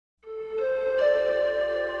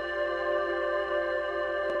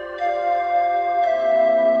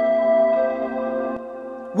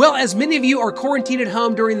Well, as many of you are quarantined at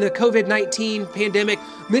home during the COVID-19 pandemic,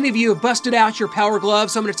 many of you have busted out your Power Glove.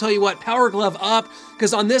 So I'm going to tell you what, Power Glove up,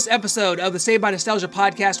 because on this episode of the Saved by Nostalgia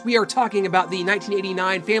podcast, we are talking about the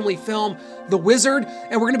 1989 family film, The Wizard,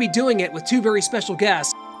 and we're going to be doing it with two very special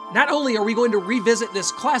guests. Not only are we going to revisit this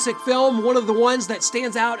classic film, one of the ones that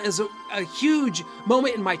stands out as a huge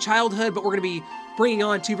moment in my childhood, but we're going to be bringing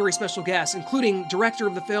on two very special guests, including director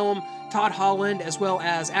of the film, Todd Holland, as well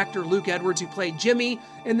as actor Luke Edwards, who played Jimmy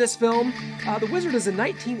in this film. The Wizard is a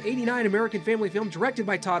 1989 American family film directed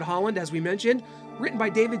by Todd Holland, as we mentioned, written by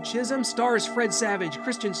David Chisholm, stars Fred Savage,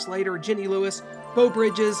 Christian Slater, Jenny Lewis, Beau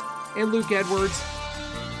Bridges, and Luke Edwards.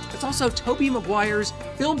 It's also Tobey Maguire's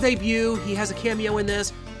film debut. He has a cameo in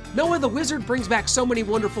this. Noah the Wizard brings back so many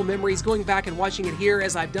wonderful memories, going back and watching it here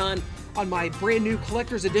as I've done on my brand new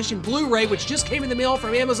collector's edition Blu-ray, which just came in the mail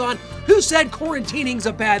from Amazon. Who said quarantining's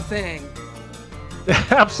a bad thing?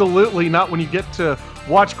 Absolutely not, when you get to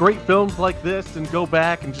watch great films like this and go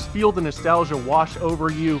back and just feel the nostalgia wash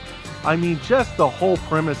over you. I mean, just the whole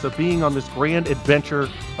premise of being on this grand adventure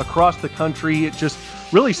across the country, it just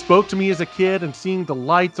really spoke to me as a kid, and seeing the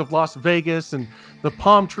lights of Las Vegas and the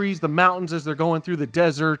palm trees, the mountains as they're going through the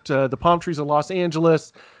desert, the palm trees of Los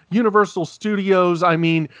Angeles, Universal Studios. I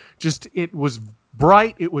mean, just, it was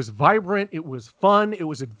bright, it was vibrant, it was fun, it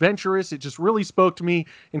was adventurous. It just really spoke to me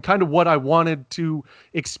and kind of what I wanted to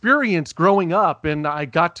experience growing up. And I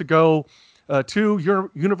got to go to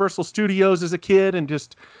Universal Studios as a kid, and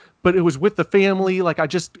but it was with the family. Like, I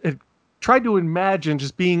just tried to imagine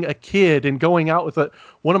just being a kid and going out with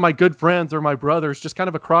one of my good friends or my brothers, just kind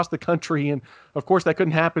of across the country. And of course that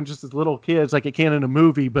couldn't happen just as little kids like it can in a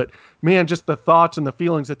movie, but man, just the thoughts and the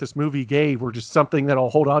feelings that this movie gave were just something that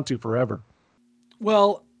I'll hold on to forever.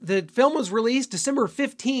 Well, the film was released December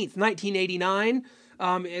 15th, 1989.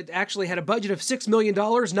 It actually had a budget of $6 million,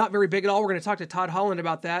 not very big at all. We're going to talk to Todd Holland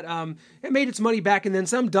about that. It made its money back and then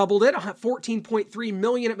some, doubled it, $14.3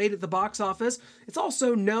 million it made at the box office. It's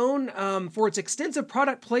also known for its extensive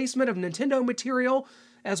product placement of Nintendo material,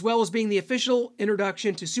 as well as being the official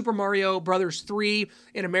introduction to Super Mario Bros. 3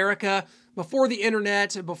 in America. Before the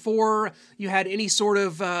internet, before you had any sort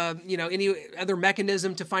of, any other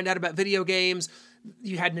mechanism to find out about video games,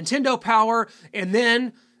 you had Nintendo Power, and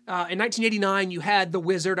then in 1989, you had The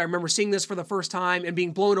Wizard. I remember seeing this for the first time and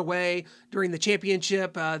being blown away during the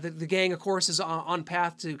championship. The gang, of course, is on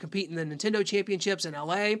path to compete in the Nintendo Championships in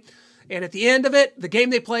LA. And at the end of it, the game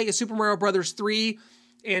they play is Super Mario Bros. 3.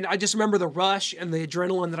 And I just remember the rush and the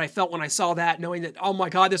adrenaline that I felt when I saw that, knowing that, oh my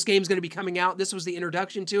God, this game's going to be coming out. This was the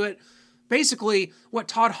introduction to it. Basically, what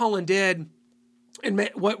Todd Holland did, and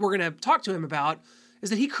what we're going to talk to him about, is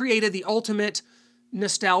that he created the ultimate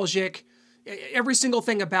nostalgic. Every single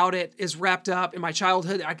thing about it is wrapped up in my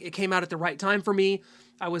childhood. It came out at the right time for me.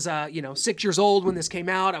 I was, 6 years old when this came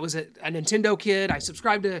out. I was a Nintendo kid. I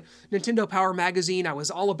subscribed to Nintendo Power magazine. I was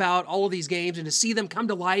all about all of these games, and to see them come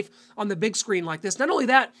to life on the big screen like this. Not only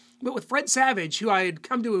that, but with Fred Savage, who I had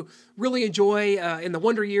come to really enjoy in the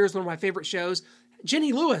Wonder Years, one of my favorite shows.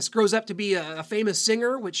 Jenny Lewis grows up to be a famous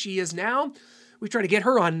singer, which she is now. We've tried to get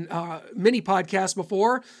her on many podcasts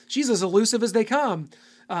before. She's as elusive as they come.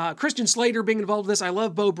 Christian Slater being involved with this. I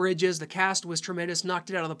love Beau Bridges. The cast was tremendous,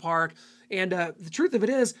 knocked it out of the park. And the truth of it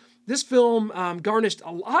is, this film garnished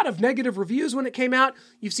a lot of negative reviews when it came out.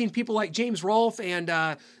 You've seen people like James Rolfe and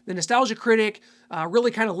the Nostalgia Critic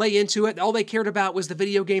really kind of lay into it. All they cared about was the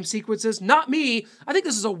video game sequences. Not me. I think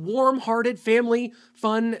this is a warm-hearted, family,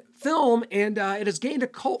 fun film, and it has gained a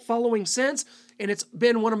cult following since. And it's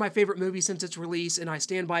been one of my favorite movies since its release, and I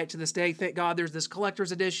stand by it to this day. Thank God there's this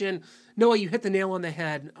collector's edition. Noah, you hit the nail on the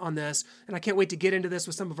head on this, and I can't wait to get into this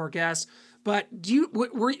with some of our guests. But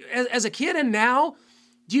were you, as a kid and now,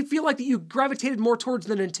 do you feel like that you gravitated more towards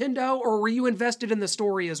the Nintendo, or were you invested in the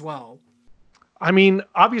story as well? I mean,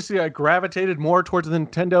 obviously I gravitated more towards the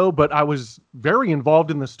Nintendo, but I was very involved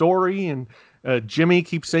in the story, and Jimmy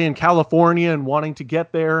keeps saying California and wanting to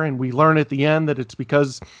get there, and we learn at the end that it's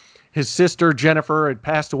because his sister, Jennifer, had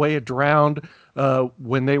passed away, had drowned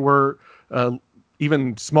when they were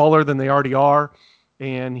even smaller than they already are.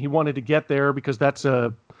 And he wanted to get there because that's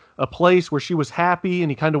a place where she was happy, and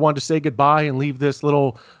he kind of wanted to say goodbye and leave this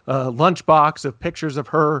little lunchbox of pictures of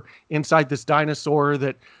her inside this dinosaur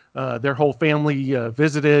that their whole family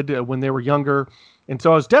visited when they were younger. And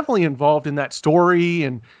so I was definitely involved in that story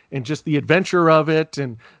and just the adventure of it.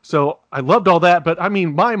 And so I loved all that. But I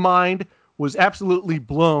mean, my mind was absolutely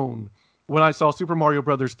blown when I saw Super Mario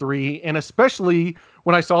Bros. 3, and especially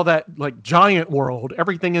when I saw that like giant world.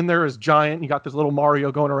 Everything in there is giant. You got this little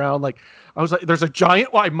Mario going around. Like, I was like, there's a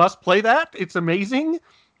giant. Well, I must play that. It's amazing.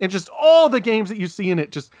 And just all the games that you see in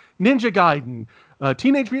it, just Ninja Gaiden,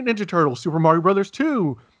 Teenage Mutant Ninja Turtles, Super Mario Brothers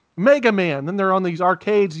 2, Mega Man. Then they're on these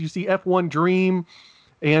arcades. You see F1 Dream,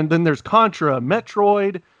 and then there's Contra,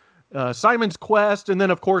 Metroid, Simon's Quest, and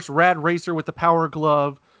then, of course, Rad Racer with the Power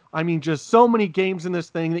Glove. I mean, just so many games in this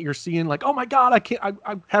thing that you're seeing like, oh my God,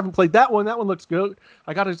 I haven't played that one. That one looks good.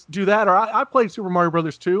 I got to do that. Or I played Super Mario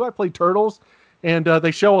Brothers 2. I played Turtles. And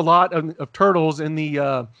they show a lot of Turtles in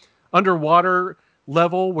the underwater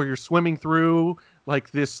level where you're swimming through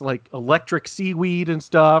like this like electric seaweed and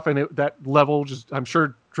stuff. And that level just, I'm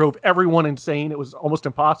sure, drove everyone insane. It was almost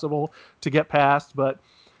impossible to get past. But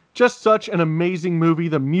just such an amazing movie.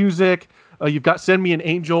 The music. You've got Send Me an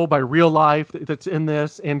Angel by Real Life that's in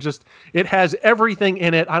this, and just it has everything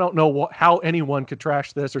in it. I don't know how anyone could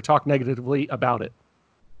trash this or talk negatively about it.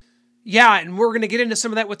 Yeah, and we're going to get into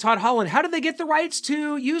some of that with Todd Holland. How did they get the rights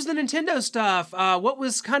to use the Nintendo stuff? What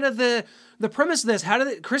was kind of the premise of this? How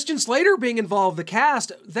did Christian Slater being involved, the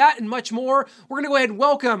cast, that and much more? We're going to go ahead and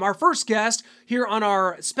welcome our first guest here on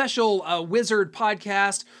our special Wizard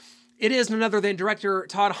podcast. It is none other than director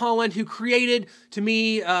Todd Holland, who created, to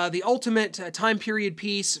me, the ultimate time period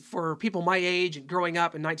piece for people my age and growing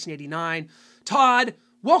up in 1989. Todd,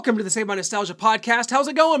 welcome to the Saved by Nostalgia podcast. How's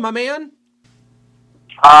it going, my man?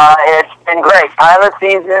 It's been great. Pilot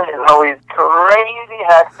season is always crazy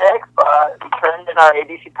hectic, but we turned in our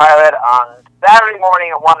ABC pilot on Saturday morning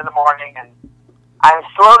at 1 in the morning, and I'm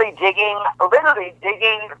slowly literally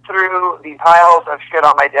digging through the piles of shit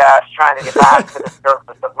on my desk, trying to get back to the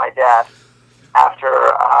surface of my desk after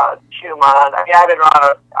 2 months. I mean, I've been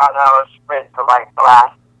on a sprint for like the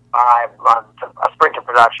last 5 months, a sprint to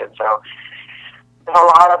production, so there's a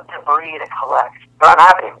lot of debris to collect. But I'm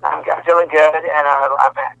happy. I'm feeling good, and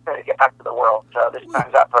I'm going to get back to the world, so this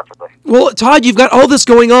times out perfectly. Well, Todd, you've got all this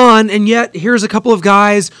going on, and yet here's a couple of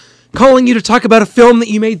guys calling you to talk about a film that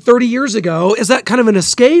you made 30 years ago. Is that kind of an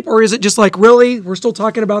escape, or is it just like, really, we're still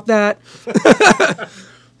talking about that? Oh,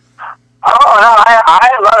 no,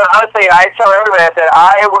 I love it. Honestly, I tell everybody that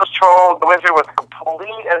I was told The Wizard was a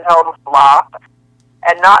complete and total flop,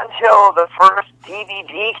 and not until the first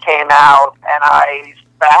DVD came out, and I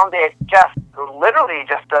found it literally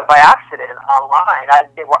just by accident online. I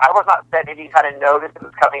was not sent any kind of notice it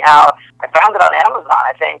was coming out. I found it on Amazon,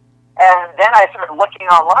 I think. And then I started looking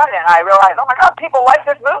online, and I realized, oh my God, people like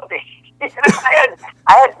this movie. I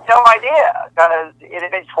had no idea, because it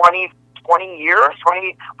had been 20 years,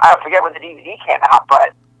 I forget when the DVD came out,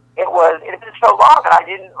 but it had been so long, and I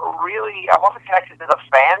wasn't connected to the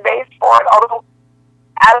fan base for it. Although,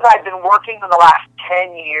 as I've been working in the last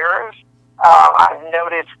 10 years, I've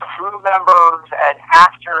noticed crew members and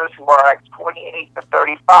actors who are like 28 to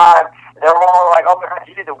 35, they're all like, oh my God,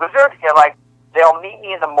 you did The Wizard? You're like, they'll meet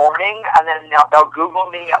me in the morning, and then they'll Google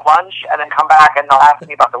me at lunch, and then come back and they'll ask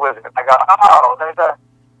me about The Wizard. I go, oh, there's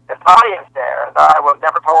an audience there that I was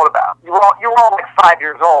never told about. You were all like 5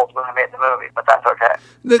 years old when I made the movie, but that's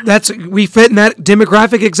okay. We fit in that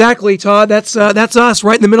demographic exactly, Todd. That's us,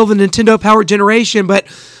 right in the middle of the Nintendo powered generation. But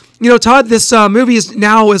you know, Todd, this movie is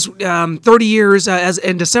 30 years. As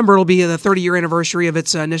in December, it'll be the 30-year anniversary of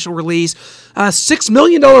its initial release. $6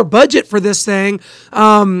 million budget for this thing.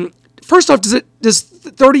 First off, does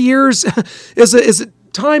 30 years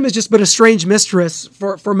time has just been a strange mistress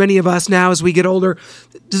for many of us now as we get older.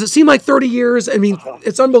 Does it seem like 30 years? I mean,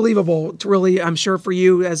 it's unbelievable to really, I'm sure for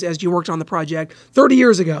you as you worked on the project 30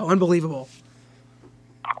 years ago, unbelievable.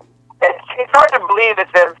 It's hard to believe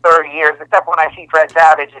it's been 30 years, except when I see Fred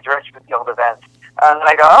Savage at Richmond Field events. And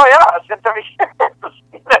I go, oh yeah, it's been 30 years.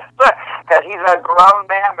 Because he's a grown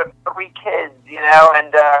man with 3 kids, you know,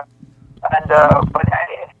 but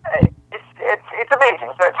it's amazing.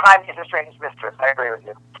 So time is a strange mistress. I agree with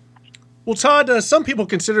you. Well, Todd, some people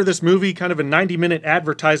consider this movie kind of a 90-minute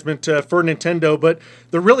advertisement for Nintendo, but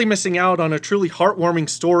they're really missing out on a truly heartwarming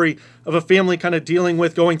story of a family kind of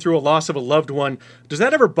going through a loss of a loved one. Does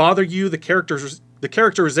that ever bother you, the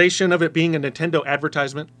characterization of it being a Nintendo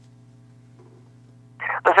advertisement?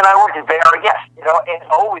 Listen, I worked at Bear, yes. You know, it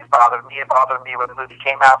always bothered me. It bothered me when the movie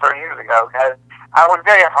came out 30 years ago, because I worked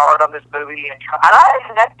very hard on this movie, and I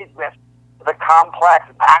connected with the complex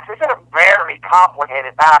backstory. It's a very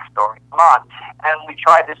complicated backstory. Come on. And we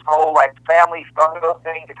tried this whole, like, family photo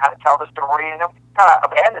thing to kind of tell the story, and then we kind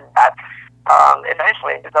of abandoned that.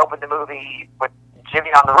 Eventually, it just opened the movie with Jimmy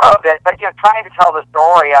on the road. But you know, trying to tell the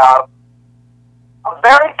story of a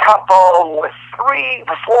married couple with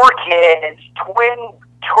 4 kids, twin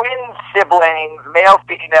siblings, male,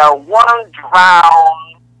 female, one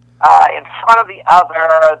drowned in front of the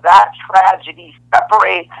other. That tragedy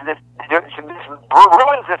separates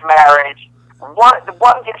ruins this marriage. One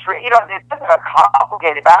gets, you know, it's a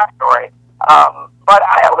complicated backstory. But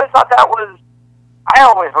I always thought that was I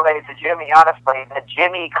always related to Jimmy, honestly, that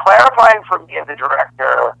Jimmy, clarifying for me as a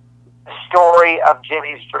director, the story of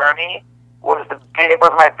Jimmy's journey was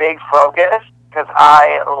my big focus, because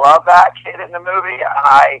I love that kid in the movie,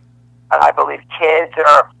 and I believe kids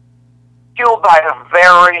are fueled by a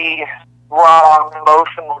very strong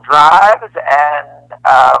emotional drives, and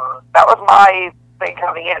that was my thing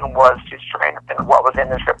coming in, was to strengthen what was in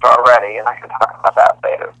the script already, and I can talk about that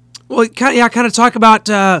later. Well, kind of talk about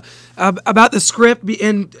the script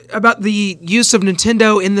and about the use of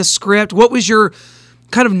Nintendo in the script. What was your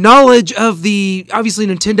kind of knowledge of the? Obviously,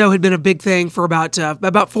 Nintendo had been a big thing for about 4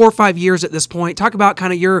 or 5 years at this point. Talk about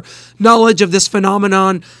kind of your knowledge of this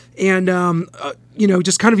phenomenon and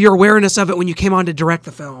just kind of your awareness of it when you came on to direct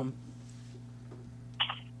the film.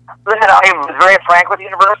 Listen, I was very frank with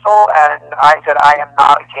Universal, and I said, I am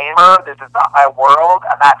not a gamer. This is not my world,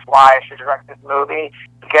 and that's why I should direct this movie.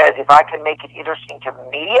 Because if I can make it interesting to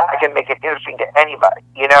me, I can make it interesting to anybody.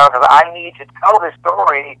 Because I need to tell this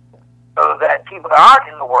story so that people that aren't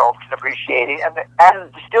in the world can appreciate it,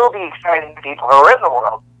 and still be exciting to people who are in the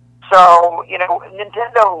world. So,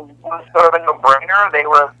 Nintendo was sort of a no-brainer. They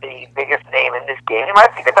were the biggest name in this game, I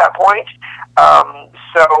think, at that point.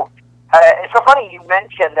 It's so funny you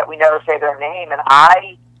mentioned that we never say their name, and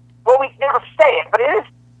we never say it, but it is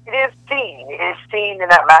seen. It is seen in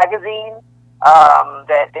that magazine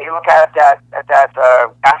that they look at that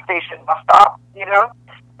gas station bus stop.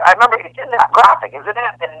 I remember it's in that graphic, isn't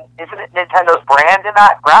it? And isn't it Nintendo's brand in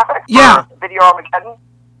that graphic? Yeah. Video Armageddon.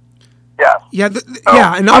 Yeah.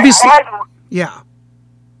 Yeah. And obviously, yeah.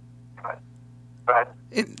 But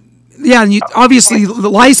and obviously the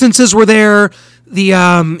licenses were there. The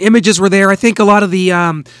images were there. I think a lot of the,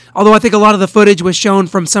 although I think a lot of the footage was shown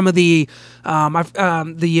from some of the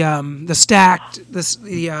stack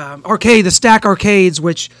arcades,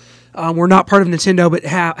 which were not part of Nintendo, but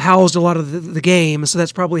housed a lot of the games. So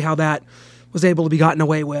that's probably how that was able to be gotten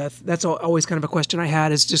away with. That's always kind of a question I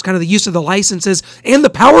had, is just kind of the use of the licenses and the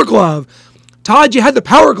Power Glove. Todd, you had the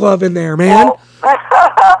Power Glove in there, man.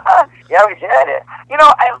 Yeah, we did it.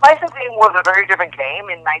 Licensing was a very different game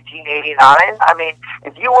in 1989. I mean,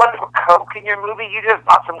 if you wanted to put Coke in your movie, you just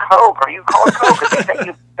bought some Coke, or you called Coke, and they sent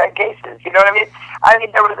you 10 cases. You know what I mean?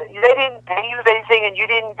 They didn't pay you anything, and you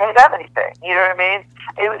didn't pay them anything. You know what I mean?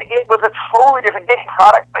 It was a totally different game.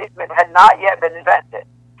 Product placement had not yet been invented.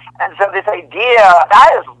 And so this idea,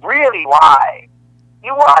 that is really why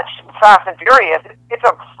you watch Fast and Furious, it's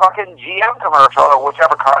a fucking GM commercial, or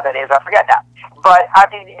whichever car that is, I forget now. But, I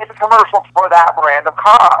mean, it's a commercial for that brand of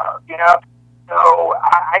car, So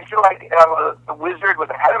I feel like the Wizard was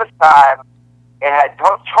ahead of its time. It had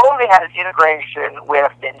totally had an integration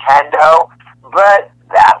with Nintendo, but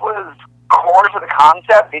that was core to the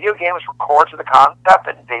concept. Video games were core to the concept,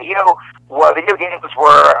 and video games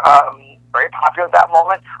were very popular at that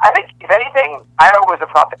moment. I think, if anything, I always have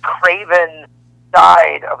thought the Craven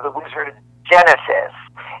side of the Wizard genesis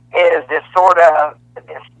is this sort of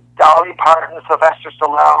Dolly Parton, Sylvester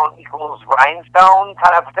Stallone equals Rhinestone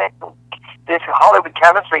kind of thing. This Hollywood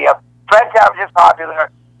chemistry of Fred Savage is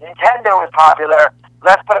popular, Nintendo is popular,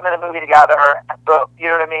 let's put them in a movie together, you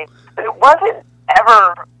know what I mean? But it wasn't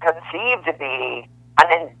ever conceived to be a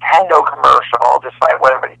Nintendo commercial, despite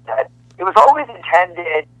what everybody said. It was always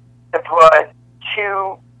intended to put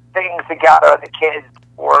two things together the kids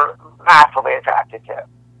were massively attracted to,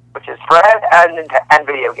 which is Fred and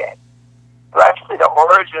video games. So that's really the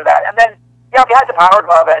origin of that. And then, we had the Power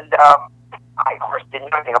Glove, and I, of course,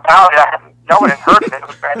 didn't know anything about it. No one had heard of it. It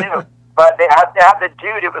was brand new. But they had the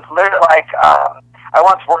dude. It was literally like, I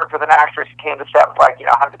once worked with an actress who came to set with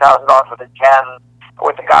 $100,000 worth of gems,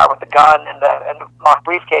 with the guy with the gun and the locked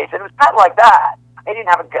briefcase. And it was kind of like that. They didn't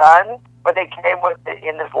have a gun, but they came with it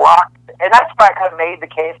in this locked. And that's why I kind of made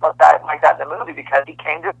the case like that in the movie, because he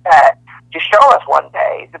came to set to show us one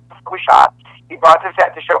day before we shot. He brought the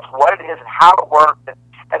set to show us what it is and how it worked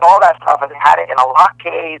and all that stuff, and they had it in a lock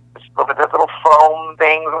case with this little foam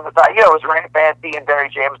things on the side. It was very fancy and very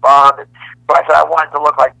James Bond. And so I said I wanted to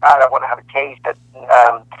look like that. I want to have a case that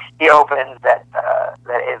he opens that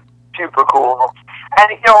is super cool. And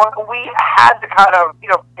we had to kind of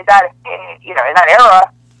in that era,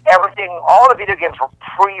 everything, all the video games were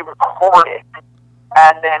pre-recorded.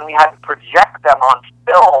 And then we had to project them on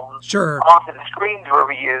film onto the screens we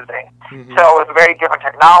were using. Mm-hmm. So it was a very different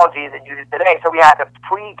technology than you did today. So we had to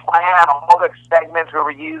pre-plan all the segments we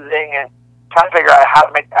were using and try to figure out how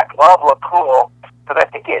to make that glove look cool. Because I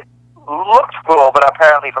think it looked cool, but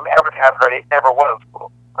apparently from everything I've heard, it never was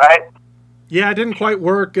cool, right? Yeah, it didn't quite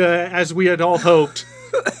work as we had all hoped.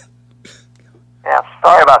 Yeah,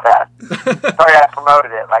 sorry about that. Sorry I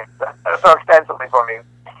promoted it so extensively for me.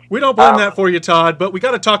 We don't blame that for you, Todd, but we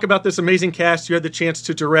got to talk about this amazing cast you had the chance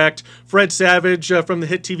to direct. Fred Savage from the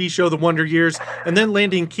hit TV show The Wonder Years, and then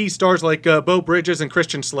landing key stars like Beau Bridges and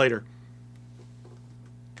Christian Slater.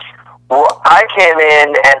 Well, I came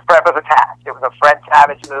in and Fred was attached. It was a Fred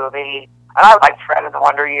Savage movie, and I liked Fred in The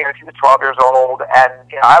Wonder Years. He was 12 years old, and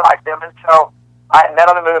I liked him, and so I met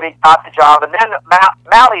on the movie, got the job, and then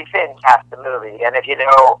Mally Finn cast the movie. And if you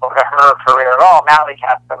know her career at all, Mally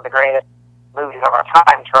cast some of the greatest movies of our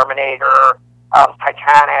time: Terminator,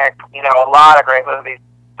 Titanic. A lot of great movies.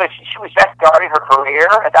 So she was just starting her career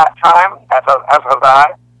at that time, as was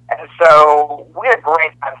I. And so we had a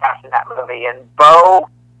great time casting that movie. And Beau,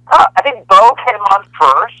 I think Beau came on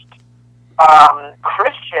first.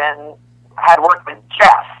 Christian had worked with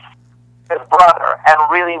Jeff, his brother,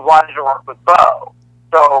 and really wanted to work with Beau.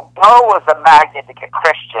 So Beau was a magnet to get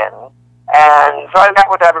Christian, and so I met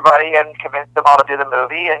with everybody and convinced them all to do the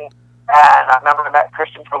movie. And I remember I met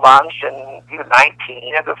Christian for lunch, and he was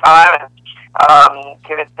 19 at the time, and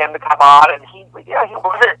convinced him to come on. And he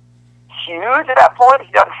wasn't huge at that point.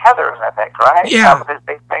 He'd done Heathers, I think, right? Yeah. That was his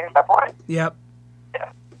big thing at that point. Yep.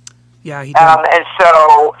 Yeah. Yeah, he did. And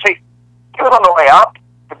so he was on the way up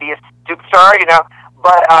to be a superstar,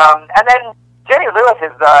 But and then Jenny Lewis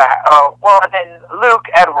is and then Luke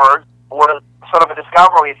Edwards was sort of a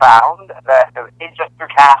discovery we found that just through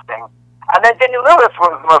casting. And then Jenny Lewis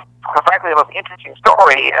was frankly the most interesting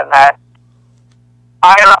story in that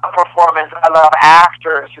I love performance. I love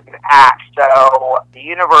actors who can act. So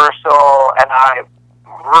Universal and I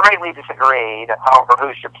greatly disagreed over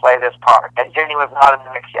who should play this part, and Jenny was not in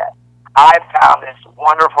the mix yet. I found this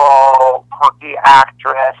wonderful, quirky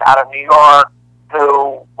actress out of New York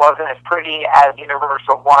who wasn't as pretty as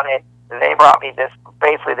Universal wanted. They brought me this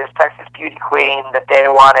Texas beauty queen that they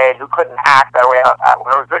wanted, who couldn't act that way,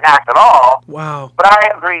 couldn't act at all. Wow. But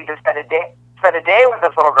I agreed to spend a day with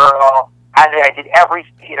this little girl, and I did every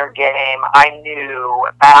theater game. I knew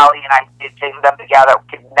Mally and I did things them together.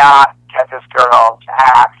 Could not get this girl to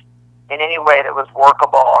act in any way that was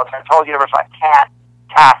workable. So I told Universal I can't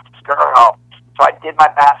cast this girl. So I did my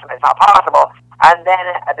best, and it's not possible. And then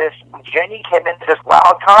this Jenny came into this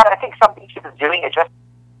wild card. I think something she was doing, it just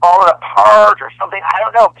fallen apart or something. I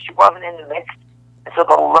don't know, but she wasn't in the mix until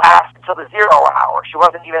the 0 hour. She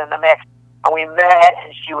wasn't even in the mix. And we met,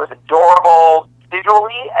 and she was adorable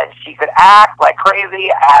visually, and she could act like crazy.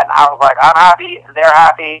 And I was like, I'm happy, they're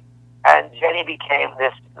happy. And Jenny became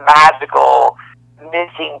this magical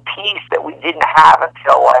missing piece that we didn't have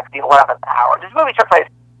until like the 11th hour. This movie it just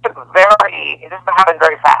happened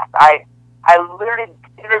very fast. I literally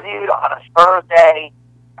interviewed on a Thursday.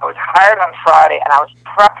 I was hired on Friday, and I was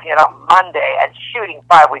prepping it on Monday and shooting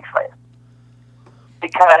 5 weeks later.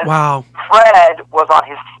 Because wow. Fred was on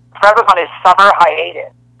his summer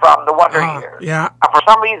hiatus from The Wonder Years. Yeah. And for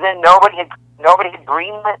some reason, nobody had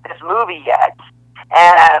greenlit this movie yet,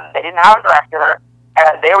 and they didn't have a director,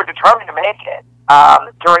 and they were determined to make it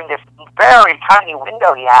during this very tiny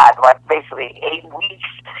window he had, like basically 8 weeks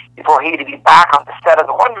before he had to be back on the set of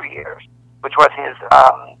The Wonder Years, which was his,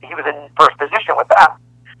 he was in first position with them.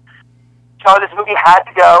 So this movie had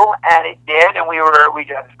to go, and it did, and we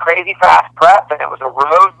did crazy fast prep, and it was a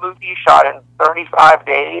road movie shot in 35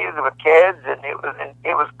 days with kids, and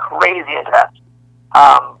it was crazy intense.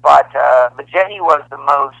 But Jenny was the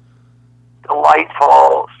most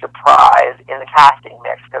delightful surprise in the casting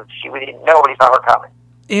mix, because nobody saw her coming.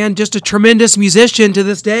 And just a tremendous musician to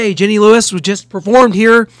this day. Jenny Lewis was just performed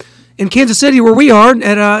here in Kansas City, where we are,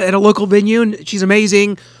 at a local venue, and she's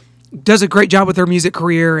amazing. Does a great job with her music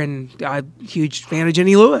career, and I'm a huge fan of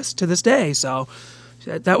Jenny Lewis to this day. So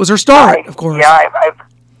that was her start, of course. Yeah,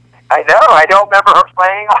 I know. I don't remember her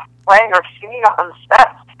playing or singing on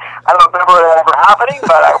set. I don't remember that ever happening,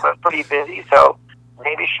 but I was pretty busy, so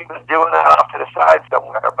maybe she was doing that off to the side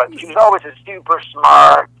somewhere. But she was always a super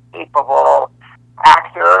smart, capable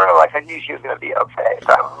actor. Like, I knew she was going to be okay.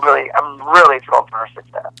 So I'm really thrilled for her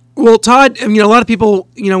success. Well, Todd, a lot of people,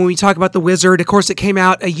 when we talk about The Wizard, of course, it came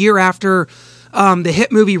out a year after the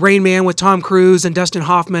hit movie Rain Man with Tom Cruise and Dustin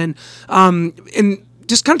Hoffman. And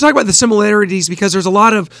just kind of talk about the similarities, because there's a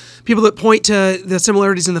lot of people that point to the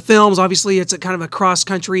similarities in the films. Obviously, it's a kind of a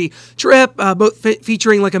cross-country trip, both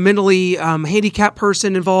featuring like a mentally handicapped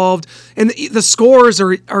person involved. And the scores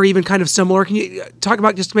are even kind of similar. Can you talk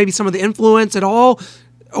about just maybe some of the influence at all,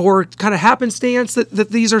 or kind of happenstance that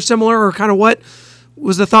these are similar, or kind of what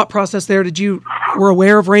was the thought process there? Were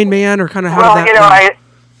aware of Rain Man, or kind of how did that?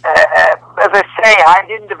 As I say, I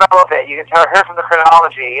didn't develop it. You can hear from the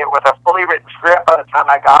chronology. It was a fully written script by the time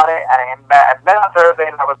I got it, and I met on Thursday,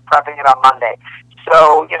 and I was prepping it on Monday.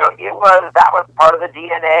 So, that was part of the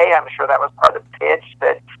DNA. I'm sure that was part of the pitch,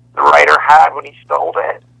 that the writer had when he stole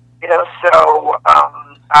it. So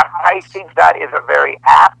I think that is a very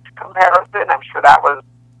apt comparison. I'm sure that was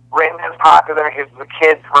Rayman's popular. His the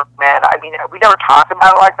kids were men. I mean, we never talked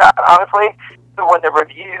about it like that, honestly. So when the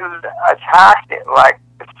reviews attacked it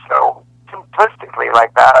so simplistically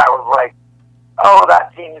like that, I was like, oh,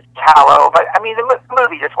 that seems callow. But I mean, the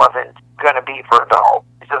movie just wasn't going to be for adults.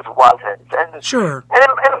 It just wasn't. And sure. And in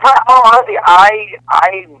all honesty, I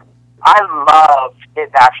loved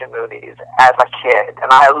kids action movies as a kid,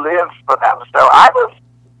 and I lived for them. So I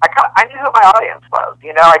knew who my audience was.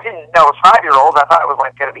 I didn't know it was 5-year-olds. I thought it was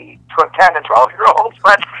like going to be 10 and 12-year-olds.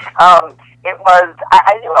 But it was.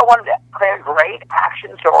 I knew I wanted to create a great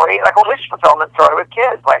action story, like a wish fulfillment story with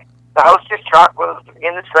kids. Like the hostess truck was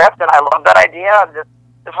in the script, and I loved that idea.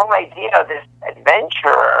 This whole idea of this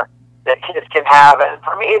adventure that kids can have, and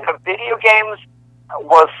for me, the video games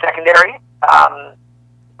was secondary.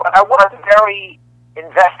 But I was very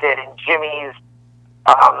invested in Jimmy's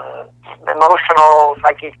emotional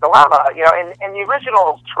psychic dilemma. In the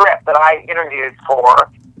original script that I interviewed for,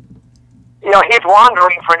 he's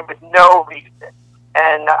wandering with no reason.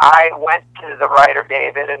 And I went to the writer,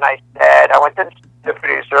 David, and I went to the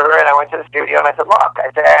producer, and I went to the studio, and I said, look,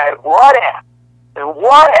 what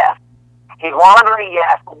if he's wandering,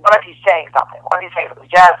 yes, but what if he's saying something? What if he's saying something?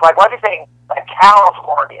 Just like, what if he's saying, like,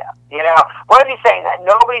 California? What if he's saying that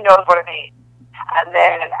nobody knows what it means? And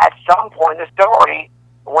then at some point in the story,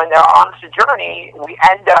 when they're on this journey, we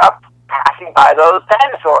end up passing by those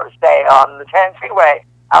dinosaurs, say, on the 10 freeway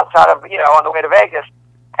outside of, on the way to Vegas.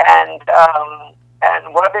 And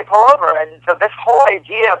what if they pull over? And so this whole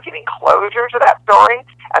idea of giving closure to that story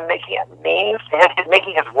and making it mean,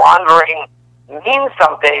 making his wandering mean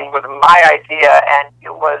something was my idea, and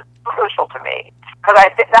it was crucial to me. Because I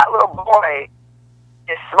think that little boy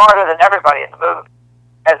is smarter than everybody in the movie.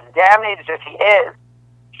 As damaged as he is,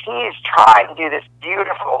 he's trying to do this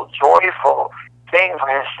beautiful, joyful thing for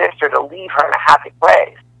his sister to leave her in a happy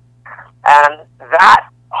place. And that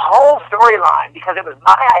whole storyline, because it was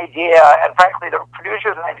my idea, and frankly, the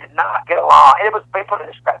producers and I did not get along. And they put it in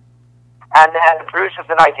the script. And then the producers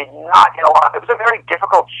and I did not get along. It was a very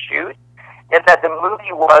difficult shoot, in that the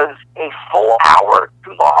movie was a full hour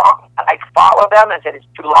too long. And I followed them and said, it's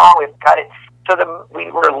too long, we've cut it. So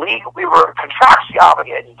we were contractually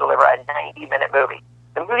obligated to deliver a 90-minute movie.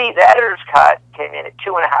 The editor's cut came in at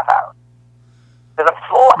 2.5 hours. There's a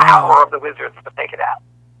full hour of the Wizards to take it out.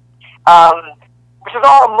 Which is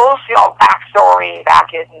mostly all backstory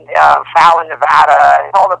back in Fallon, Nevada.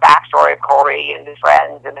 It's all the backstory of Corey and his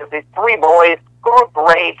friends. And there's these 3 boys who were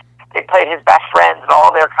great. They played his best friends and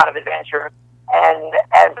all their kind of adventure. And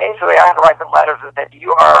basically I had to write them letters that said,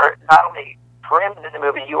 you are not only trimmed in the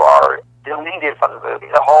movie, you are deleted from the movie.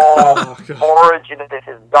 The whole origin of this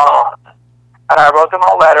is gone. And I wrote them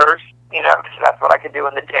all letters, because that's what I could do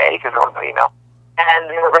in the day, because there was no email. And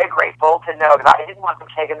they were very grateful to know, because I didn't want them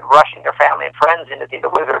rushing their family and friends in to see the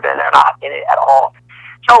Wizard, and they're not in it at all.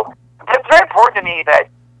 So it's very important to me that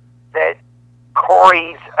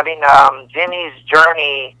Jimmy's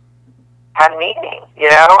journey had meaning,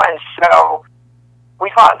 and so we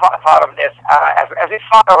thought of this as we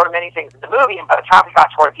thought over many things in the movie, and by the time we got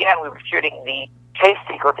toward the end, we were shooting the chase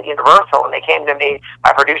sequence at Universal, and they came to me,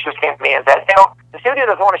 my producers came to me and said, the studio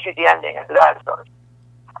doesn't want to shoot the ending of the dinosaurs.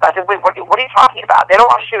 I said, wait, what are you talking about? They don't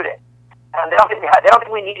want to shoot it. And they don't think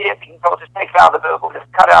we need it. We can go just take it out of the movie. We'll just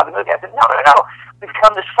cut it out of the movie. I said, no. We've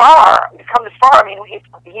come this far. I mean, he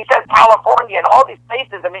said California and all these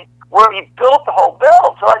places. I mean, where we built the whole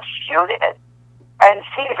build. So let's shoot it and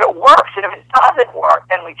see if it works. And if it doesn't work,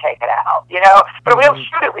 then we take it out, But if we don't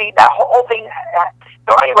shoot it, that whole thing.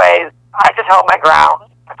 So anyways, I just held my ground.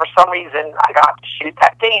 And for some reason, I got to shoot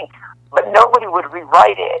that scene. But nobody would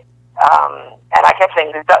rewrite it. And I kept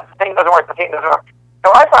saying, the thing doesn't work, the thing doesn't work. So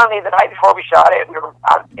I finally, the night before we shot it, we were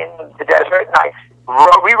out in the desert, and I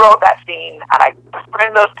rewrote that scene, and I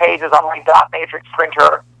printed those pages on my dot matrix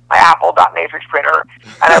printer, my Apple dot matrix printer,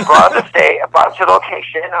 and I brought it to the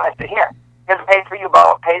location, and I said, here's a page for you,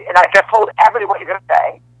 Bo. And I just told everybody what you're going to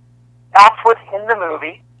say. That's what's in the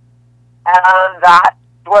movie, and that's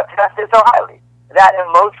what tested so highly. That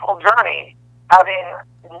emotional journey,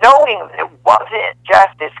 knowing that it wasn't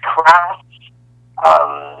just this craft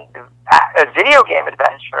a video game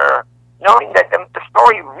adventure, knowing that the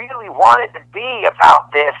story really wanted to be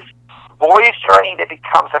about this boy's journey that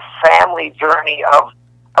becomes a family journey of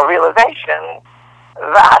a realization.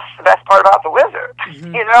 That's the best part about The Wizard.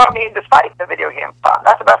 Mm-hmm. Despite the video game fun,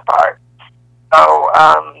 that's the best part. So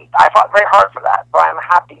I fought very hard for that, so I'm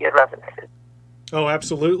happy it resonated. Oh,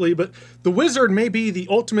 absolutely. But The Wizard may be the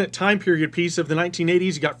ultimate time period piece of the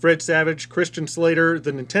 1980s. You got Fred Savage, Christian Slater,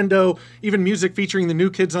 the Nintendo, even music featuring the New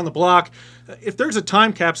Kids on the Block. If there's a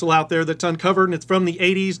time capsule out there that's uncovered and it's from the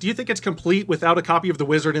 80s, do you think it's complete without a copy of The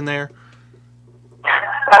Wizard in there?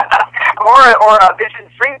 or a Vision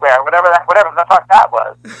Streetwear, whatever the fuck that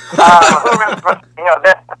was. Who remembers,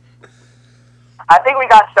 I think we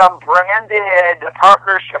got some branded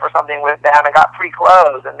partnership or something with them and got free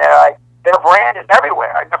clothes, and they're branded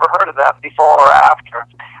everywhere. I've never heard of them before or after.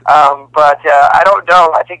 But I don't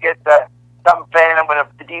know. I think it's some fan, when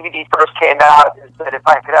the DVD first came out, said if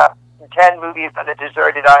I could have 10 movies on a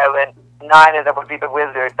deserted island, 9 of them would be The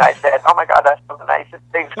Wizard. And I said, oh my God, that's one of the nicest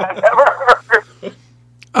things I've ever heard.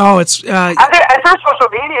 Oh, it's... and through social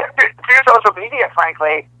media,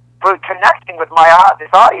 frankly, for connecting with this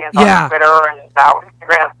audience on Twitter and now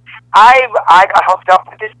Instagram, I got hooked up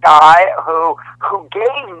with this guy who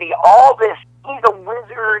gave me all this. He's a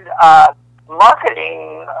Wizard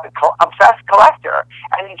marketing obsessed collector,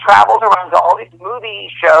 and he travels around to all these movie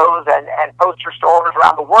shows and poster stores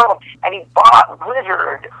around the world, and he bought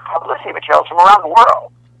Wizard publicity materials from around the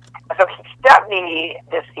world. So he sent me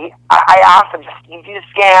this. I asked him, you just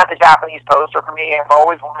scan the Japanese poster for me. I've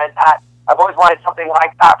always wanted that. I've always wanted something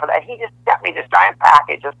like that for that. He just sent me this giant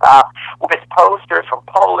package of stuff with posters from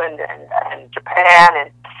Poland and Japan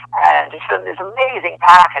and just this amazing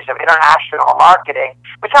package of international marketing,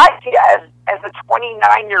 which I see as a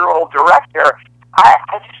 29-year-old director. I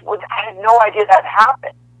had no idea that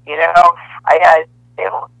happened. They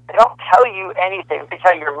don't tell you anything. They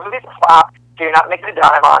tell you your movie's a flop, so you're not making a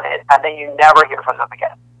dime on it, and then you never hear from them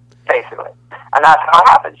again, basically. And that's how it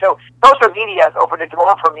happened. So social media has opened a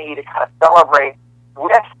door for me to kind of celebrate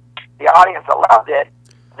with the audience that loved it,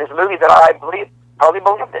 this movie that I totally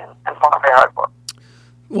believed in and fought very hard for.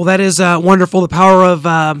 Well, that is wonderful, the power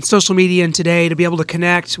of social media and today to be able to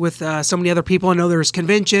connect with so many other people. I know there's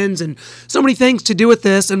conventions and so many things to do with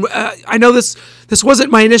this. And I know this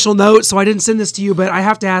wasn't my initial note, so I didn't send this to you, but I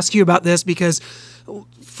have to ask you about this because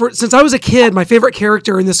since I was a kid, my favorite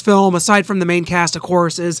character in this film, aside from the main cast, of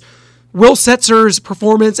course, is Will Setzer's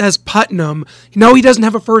performance as Putnam. No, he doesn't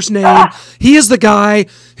have a first name. He is the guy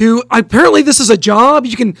who, apparently this is a job.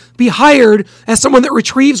 You can be hired as someone that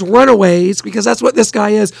retrieves runaways, because that's what this guy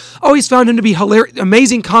is. Always found him to be hilarious,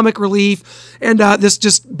 amazing comic relief, and this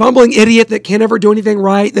just bumbling idiot that can't ever do anything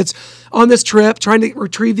right, that's on this trip trying to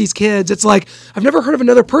retrieve these kids. It's like, I've never heard of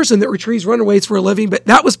another person that retrieves runaways for a living, but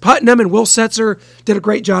that was Putnam, and Will Setzer did a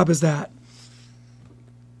great job as that.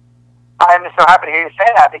 I'm so happy to hear you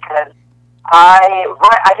say that, because I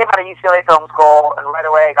came out of UCLA Film School, and right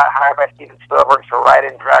away I got hired by Steven Spielberg to write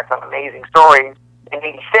and direct on Amazing Stories in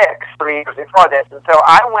 '86, 3 years before this. And so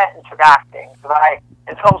I went and took acting. So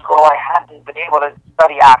in film school, I hadn't been able to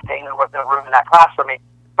study acting. There wasn't a room in that class for me.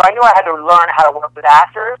 So I knew I had to learn how to work with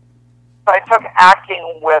actors. So I took acting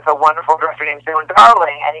with a wonderful director named Zune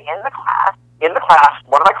Darling, and in the class,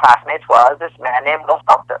 one of my classmates was this man named Will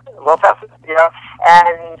Setzer,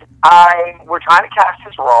 and we're trying to cast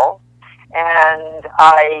his role. And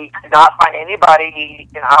I could not find anybody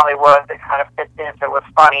in Hollywood that kind of fit in, that was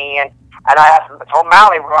funny. And I told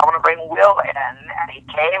Mally, well, I want to bring Will in. And he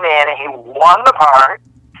came in and he won the part.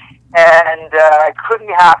 And I couldn't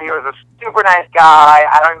be happy. He was a super nice guy.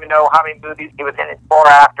 I don't even know how many movies he was in before or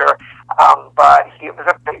after. But it was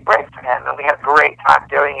a big break for him. And we had a great time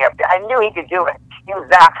doing it. I knew he could do it. He was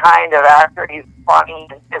that kind of actor. He's funny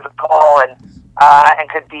and physical and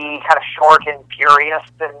could be kind of short and furious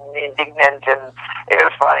and indignant, and it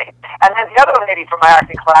was funny. And then the other lady from my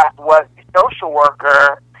acting class was the social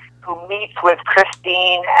worker who meets with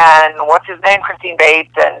Christine and Christine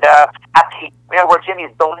Bates, and where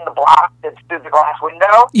Jimmy's building the block that's through the glass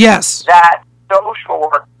window. Yes. That social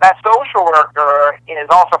worker is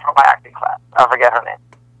also from my acting class. I forget her name.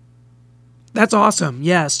 That's awesome.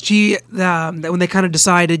 Yes, she when they kind of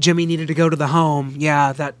decided Jimmy needed to go to the home.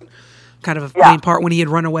 Yeah, that kind of main part when he had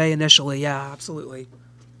run away initially. Yeah, absolutely.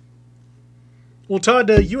 Well,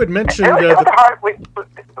 Todd, you had mentioned... Oh,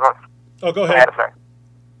 go ahead. Sorry.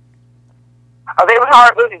 It was a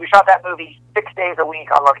hard movie. We shot that movie 6 days a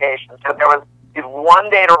week on location. So there was 1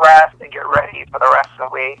 day to rest and get ready for the rest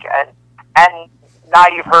of the week. And now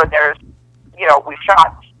you've heard we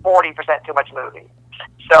shot 40% too much movie.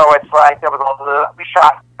 So it's like we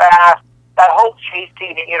shot fast. That whole chase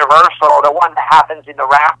scene at Universal, the one that happens in the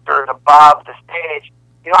rafters above the stage,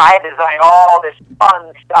 I had to design all this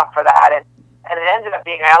fun stuff for that, and it ended up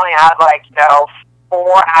being I only had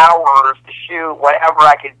 4 hours to shoot whatever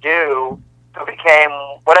I could do. So it became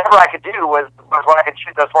whatever I could do was what I could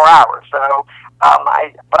shoot those 4 hours. So,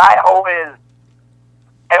 I always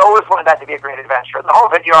I always wanted that to be a great adventure. The whole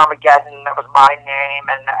Video Armageddon, that was my name,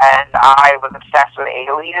 and I was obsessed with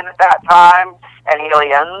Alien at that time, and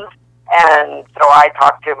Aliens. And so I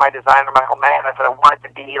talked to my designer, Michael Mann. I said I wanted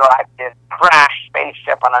to be like this crashed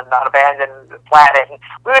spaceship on an abandoned planet. And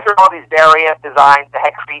we went through all these various designs that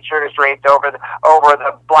had creatures draped over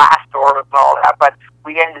the blast doors and all that. But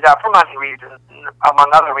we ended up, for money reasons,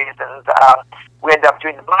 among other reasons, we ended up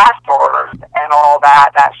doing the blast doors and all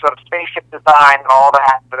that sort of spaceship design and all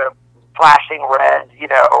that sort of flashing red,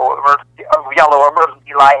 yellow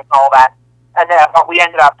emergency light and all that. And then we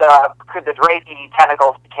ended up, the drapey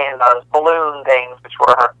tentacles became those balloon things, which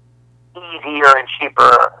were easier and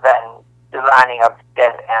cheaper than designing a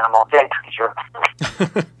dead creature.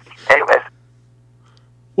 Anyways.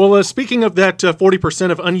 Well, speaking of that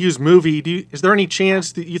 40% of unused movie, is there any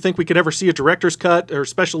chance that you think we could ever see a director's cut or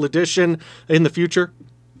special edition in the future?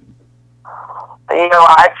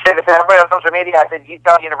 I've said to everybody on social media, I said, you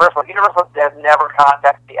tell Universal. Universal has never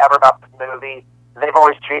contacted me ever about this movie. They've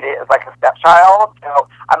always treated it as like a stepchild. So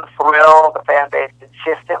I'm thrilled the fan base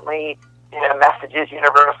consistently, messages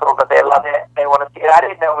Universal that they love it. They want to see it. I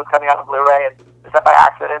didn't know it was coming out on Blu-ray, and it's by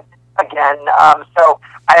accident again. So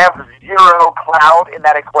I have zero clout in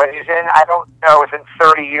that equation. I don't know if in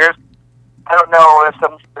 30 years, I don't know if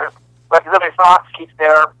Liberty Fox keeps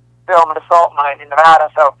their film in a salt mine in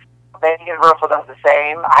Nevada. So maybe Universal does the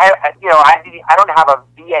same. I don't have a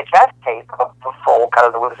VHS tape of the full cut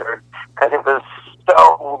of The Wizard because it was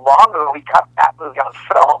so long ago we cut that movie on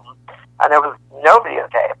film, and there was no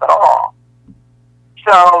videotape at all.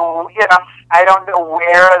 So, I don't know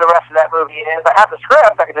where the rest of that movie is. I have the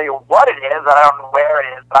script. I can tell you what it is. I don't know where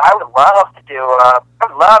it is, but I would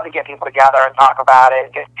love to get people together and talk about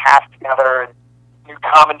it, get cast together and do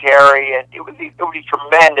commentary, and it would be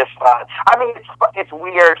tremendous fun. I mean, it's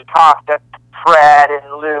weird to talk to Fred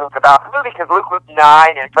and Luke about the movie because Luke was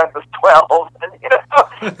 9 and Fred was 12,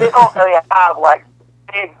 and they don't really have like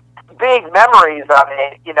big memories of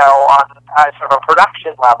it, on a sort of a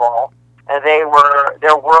production level, and their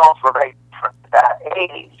worlds were very different at that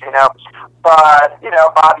age, But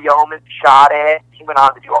Bob Yeoman shot it. He went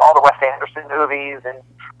on to do all the Wes Anderson movies, and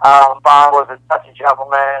Bob was such a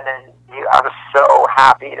gentleman, and I was so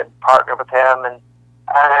happy to partner with him, and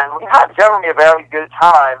we had generally a very good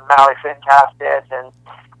time. Mally Finn cast it, and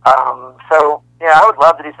so I would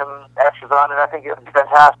love to do some extras on it. I think it would be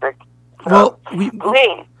fantastic. So,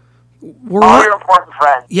 we're all your important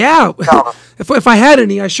friends. Yeah, if I had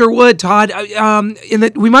any, I sure would, Todd. In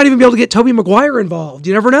that we might even be able to get Tobey Maguire involved.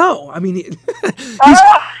 You never know. I mean, he's a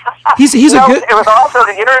good. It was also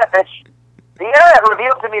the internet that. The internet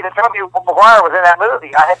revealed to me that Tobey Maguire was in that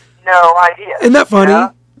movie. I had no idea. Isn't that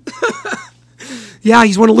funny? Yeah,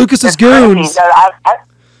 he's one of Lucas's goons.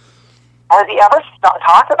 Has he ever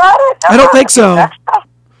talked about it? I don't think so. I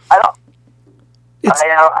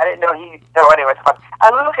didn't know he. So anyway, it's fun.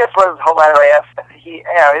 And Lucas was hilarious. He's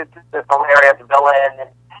a hilarious villain, and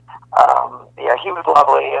he was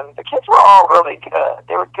lovely. And the kids were all really good.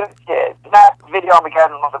 They were good kids. And that Video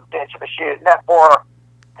Armageddon was a bitch of a shoot. And that poor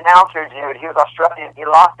announcer dude, he was Australian. He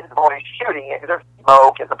lost his voice shooting it because there's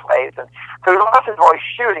smoke in the place, and so he lost his voice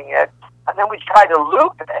shooting it. And then we tried to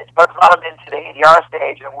loop it, but brought him into the ADR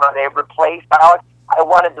stage, and when they replaced Alex, I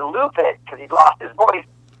wanted to loop it because he lost his voice.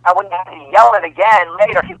 And when you had to yell it again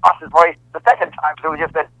later, he lost his voice the second time, so we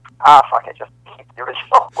just said, fuck it, just keep the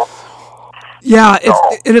original. Yeah,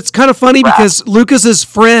 it's kind of funny because Lucas's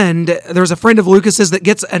friend, there's a friend of Lucas's that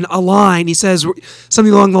gets a line. He says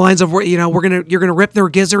something along the lines of, you're gonna rip their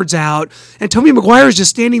gizzards out, and Tobey Maguire is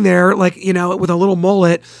just standing there like with a little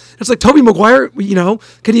mullet. It's like Tobey Maguire,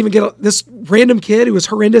 could even get this random kid who was a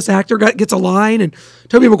horrendous actor gets a line, and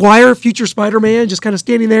Tobey Maguire, future Spider-Man, just kind of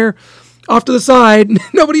standing there off to the side.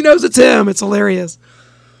 Nobody knows it's him. It's hilarious.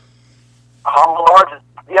 Oh Lord.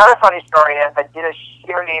 The other funny story is I did a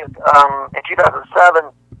series in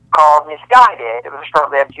 2007 called Misguided. It was a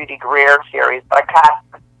short-lived Judy Greer series, but I cast,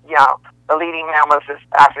 the leading man was this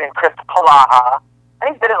actor named Chris Palaha.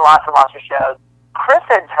 And he's been in lots and lots of shows. Chris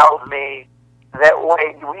had told me that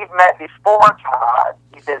we've met before, Todd.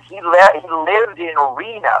 He says he lived in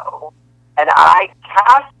Reno, and I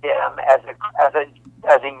cast him as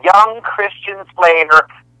a young Christian Slater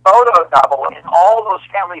photo double in all those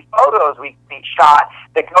family photos we shot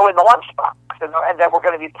that go in the lunchbox, and that we're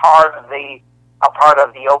going to be part of the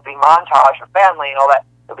opening montage of family and all that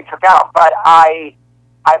we took out. But I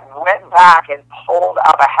went back and pulled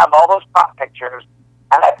up. I have all those prop pictures,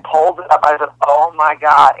 and I pulled it up. I said, "Oh my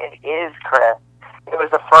God, it is Chris." It was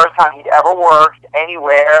the first time he'd ever worked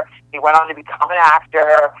anywhere. He went on to become an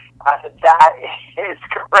actor. I said, "That is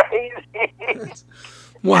crazy."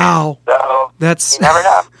 Wow. So That's you never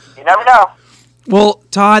know. You never know. Well,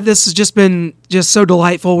 Todd, this has just been just so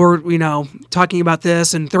delightful. We're, talking about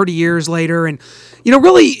this and 30 years later and,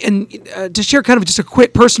 really, and to share kind of just a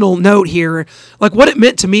quick personal note here, like what it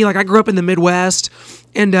meant to me. Like I grew up in the Midwest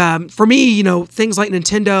and for me, things like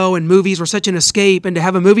Nintendo and movies were such an escape, and to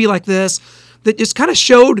have a movie like this that just kind of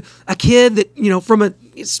showed a kid that, from a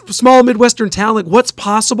small Midwestern town, like what's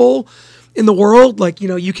possible in the world. Like,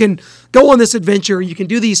 you can go on this adventure, you can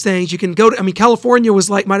do these things, you can go to, California was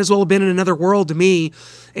like, might as well have been in another world to me.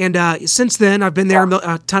 And since then, I've been there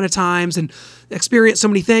a ton of times and experienced so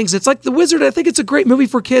many things. It's like The Wizard. I think it's a great movie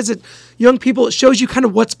for kids, young people. It shows you kind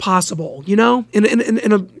of what's possible, in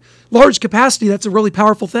a large capacity. That's a really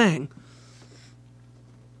powerful thing.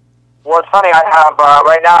 Well, it's funny. I have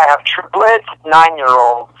right now. I have triplets,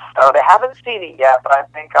 9-year-olds. So they haven't seen it yet, but I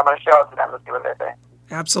think I'm going to show it to them to see what they think.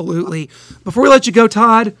 Absolutely. Before we let you go,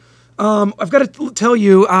 Todd, I've got to tell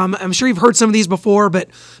you. I'm sure you've heard some of these before, but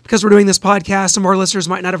because we're doing this podcast, some of our listeners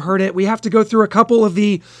might not have heard it. We have to go through a couple of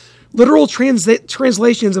the literal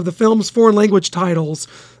translations of the film's foreign language titles.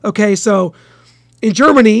 Okay, so in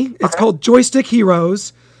Germany, it's called Joystick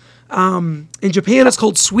Heroes. In Japan, it's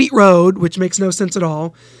called Sweet Road, which makes no sense at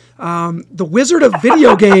all. The Wizard of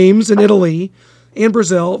Video Games in Italy and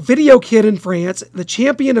Brazil, Video Kid in France, the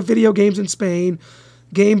Champion of Video Games in Spain,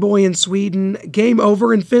 Game Boy in Sweden, Game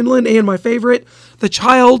Over in Finland, and my favorite, The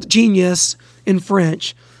Child Genius in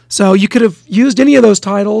French. So you could have used any of those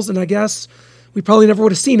titles, and I guess we probably never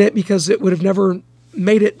would have seen it because it would have never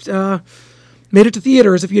made it to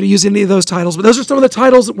theaters if you'd have used any of those titles. But those are some of the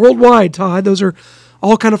titles worldwide, Todd. Those are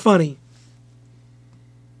all kind of funny.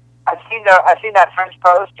 I've seen that French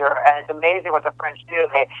poster, and it's amazing what the French do.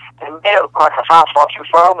 They made it look like a François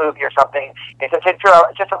Truffaut movie or something. It's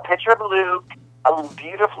just a picture of Luke, a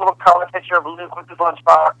beautiful little color picture of Luke with his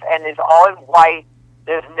lunchbox, and it's all in white.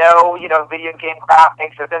 There's no, video game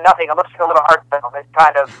graphics. There's nothing. It looks like a little art film. It's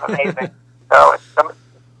kind of amazing. So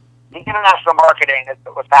the international marketing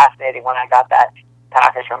was fascinating when I got that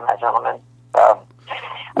package from that gentleman. So.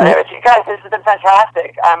 Anyways, you guys, this has been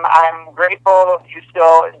fantastic. I'm grateful you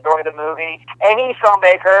still enjoy the movie. Any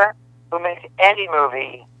filmmaker who makes any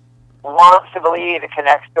movie wants to believe it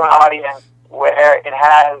connects to an audience where it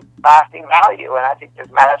has lasting value, and I think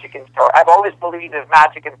there's magic in story. I've always believed there's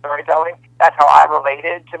magic in storytelling. That's how I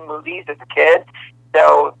related to movies as a kid.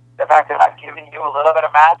 So the fact that I've given you a little bit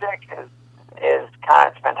of magic is kind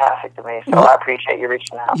of fantastic to me. So I appreciate you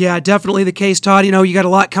reaching out. Yeah, definitely the case, Todd. You got a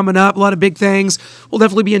lot coming up, a lot of big things. We'll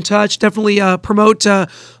definitely be in touch. Definitely promote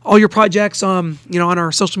all your projects on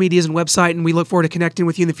our social medias and website, and we look forward to connecting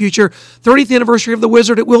with you in the future. 30th anniversary of The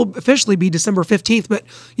Wizard. It will officially be December 15th, but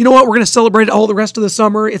you know what? We're going to celebrate it all the rest of the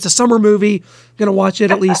summer. It's a summer movie. Going to watch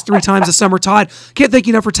it at least 3 times a summer. Todd, can't thank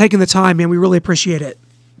you enough for taking the time, man. We really appreciate it.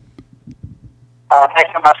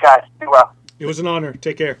 Thanks so much, guys. Be well. It was an honor.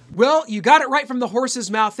 Take care. Well, you got it right from the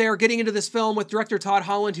horse's mouth there, getting into this film with director Todd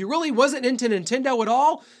Holland, who really wasn't into Nintendo at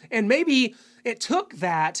all. And maybe it took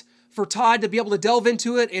that for Todd to be able to delve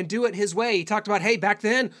into it and do it his way. He talked about, hey, back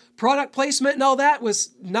then, product placement and all that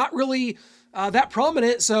was not really that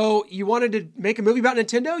prominent. So you wanted to make a movie about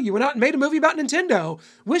Nintendo? You went out and made a movie about Nintendo.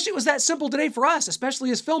 Wish it was that simple today for us,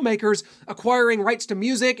 especially as filmmakers. Acquiring rights to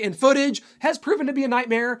music and footage has proven to be a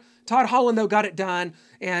nightmare. Todd Holland, though, got it done,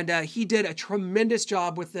 and he did a tremendous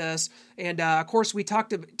job with this. And, of course, we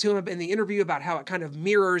talked to him in the interview about how it kind of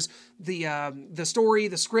mirrors the story,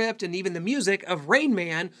 the script, and even the music of Rain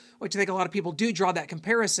Man, which I think a lot of people do draw that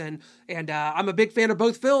comparison. And I'm a big fan of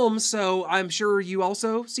both films, so I'm sure you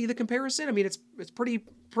also see the comparison. I mean, it's pretty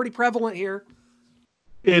prevalent here.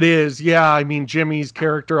 It is, yeah. I mean, Jimmy's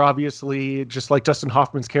character, obviously, just like Dustin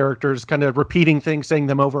Hoffman's character, is kind of repeating things, saying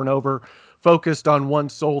them over and over, focused on one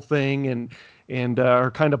sole thing and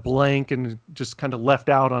are kind of blank and just kind of left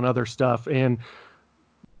out on other stuff.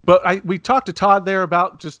 But we talked to Todd there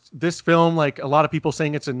about just this film, like a lot of people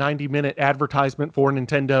saying it's a 90-minute advertisement for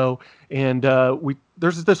Nintendo. And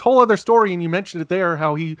there's this whole other story, and you mentioned it there,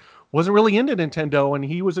 how he wasn't really into Nintendo, and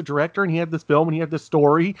he was a director, and he had this film, and he had this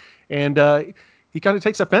story, and he kind of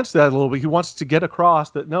takes offense to that a little bit. He wants to get across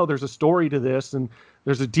that, no, there's a story to this, and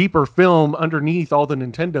there's a deeper film underneath all the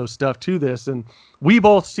Nintendo stuff to this. And we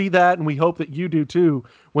both see that, and we hope that you do too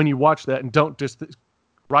when you watch that, and don't just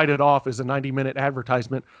write it off as a 90-minute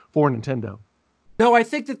advertisement for Nintendo. No, I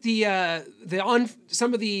think that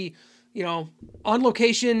some of the on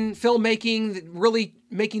location filmmaking that really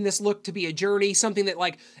making this look to be a journey, something that,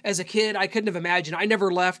 like, as a kid, I couldn't have imagined. I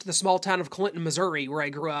never left the small town of Clinton, Missouri, where I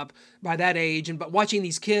grew up by that age. But watching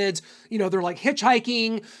these kids, they're like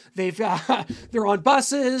hitchhiking, they're on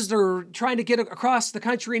buses, they're trying to get across the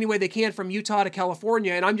country any way they can from Utah to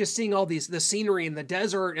California. And I'm just seeing all the scenery in the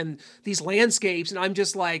desert and these landscapes. And I'm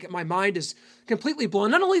just like, my mind is completely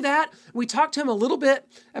blown. Not only that, we talked to him a little bit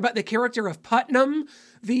about the character of Putnam,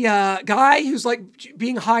 the guy who's like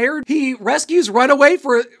being hired. He rescues runaway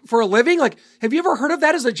for a living. Like, have you ever heard of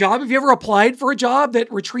that as a job? Have you ever applied for a job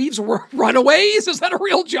that retrieves runaways? Is that a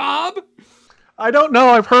real job? I don't know.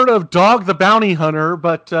 I've heard of Dog the Bounty Hunter,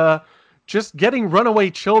 but just getting runaway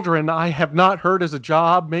children, I have not heard as a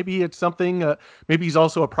job. Maybe it's something, maybe he's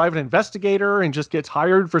also a private investigator and just gets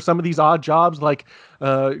hired for some of these odd jobs like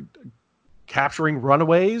capturing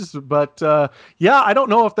runaways. But yeah, I don't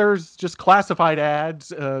know if there's just classified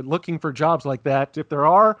ads looking for jobs like that. If there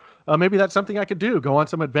are, maybe that's something I could do. Go on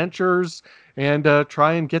some adventures and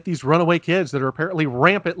try and get these runaway kids that are apparently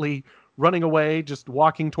rampantly running away, just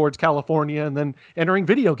walking towards California and then entering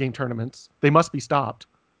video game tournaments. They must be stopped.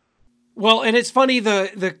 Well, and it's funny,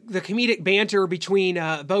 the comedic banter between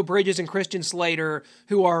Beau Bridges and Christian Slater,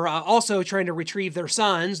 who are also trying to retrieve their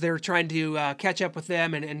sons. They're trying to catch up with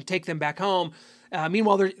them and take them back home.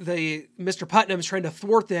 Meanwhile, Mr. Putnam's trying to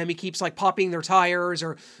thwart them. He keeps like popping their tires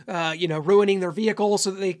or, ruining their vehicles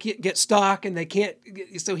so that they get stuck and they can't,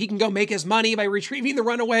 so he can go make his money by retrieving the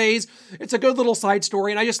runaways. It's a good little side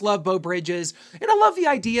story. And I just love Beau Bridges. And I love the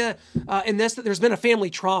idea in this that there's been a family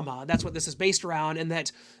trauma. That's what this is based around. And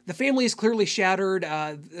that the family is clearly shattered.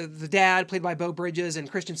 The dad, played by Beau Bridges,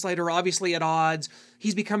 and Christian Slater are obviously at odds.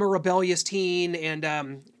 He's become a rebellious teen,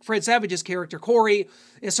 and Fred Savage's character, Corey,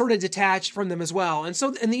 is sort of detached from them as well. And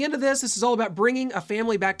so in the end of this is all about bringing a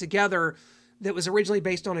family back together that was originally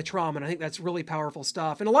based on a trauma, and I think that's really powerful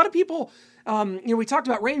stuff. And a lot of people, we talked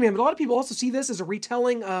about Rain Man, but a lot of people also see this as a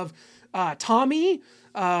retelling of Tommy,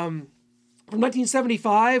 from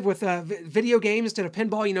 1975 with video games instead of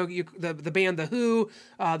pinball. The band The Who,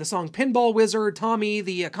 the song Pinball Wizard, Tommy,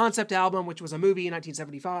 the concept album, which was a movie in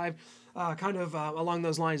 1975, kind of along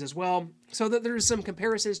those lines as well. So that there's some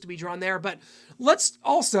comparisons to be drawn there. But let's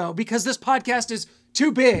also, because this podcast is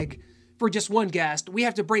too big for just one guest, we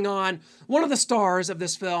have to bring on one of the stars of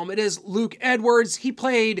this film. It is Luke Edwards. He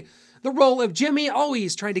played the role of Jimmy,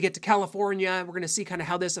 always trying to get to California. We're going to see kind of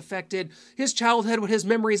how this affected his childhood, what his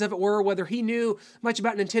memories of it were, whether he knew much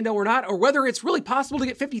about Nintendo or not, or whether it's really possible to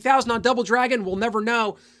get 50,000 on Double Dragon. We'll never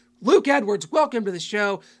know. Luke Edwards, welcome to the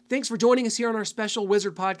show. Thanks for joining us here on our special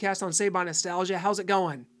Wizard podcast on Saved by Nostalgia. How's it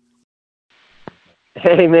going?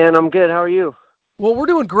 Hey, man, I'm good. How are you? Well, we're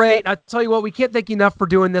doing great. I tell you what, we can't thank you enough for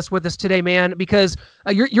doing this with us today, man, because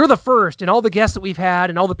you're the first, and all the guests that we've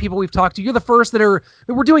had and all the people we've talked to, you're the first that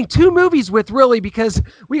we're doing two movies with, really, because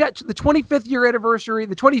we got the 25th year anniversary,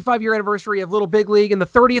 the 25-year anniversary of Little Big League, and the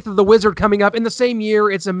 30th of The Wizard coming up in the same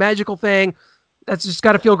year. It's a magical thing. That's just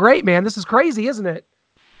got to feel great, man. This is crazy, isn't it?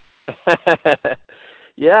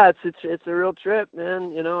 Yeah, it's a real trip,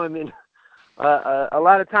 man. A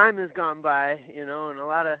lot of time has gone by, and a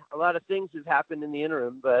lot of things have happened in the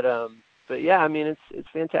interim. But yeah, it's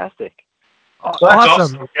fantastic. Well, that's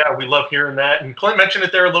awesome. Yeah, we love hearing that. And Clint mentioned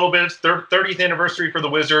it there a little bit. It's their 30th anniversary for The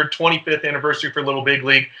Wizard, 25th anniversary for Little Big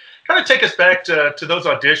League. Kind of take us back to those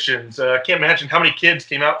auditions. I can't imagine how many kids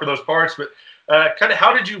came out for those parts, but kind of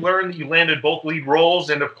how did you learn that you landed both lead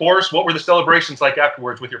roles? And of course, what were the celebrations like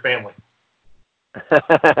afterwards with your family?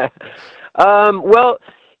 Well,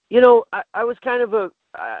 I was kind of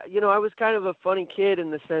a funny kid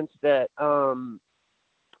in the sense that,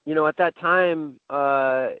 at that time,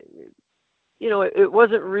 it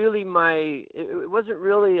wasn't really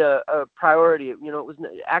a priority.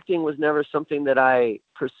 Acting was never something that I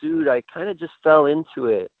pursued. I kind of just fell into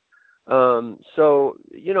it. So,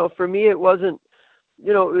 for me, it wasn't,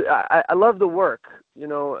 I love the work,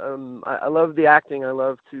 I love the acting. I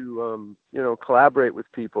love to, collaborate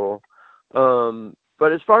with people.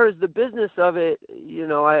 But as far as the business of it,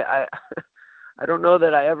 I don't know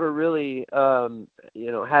that I ever really,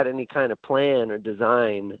 had any kind of plan or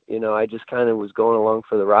design. I just kind of was going along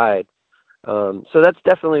for the ride. So that's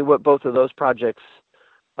definitely what both of those projects,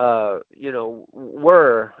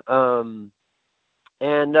 were.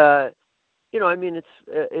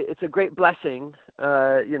 It's a great blessing,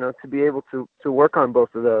 to be able to work on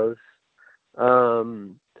both of those.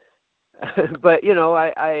 But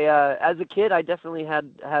I as a kid, I definitely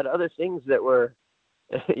had other things that were,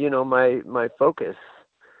 my focus.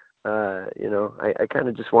 I kind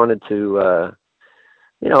of just wanted to,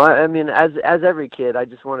 as every kid, I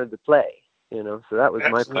just wanted to play. So that was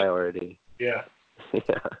Absolutely. my priority. Yeah.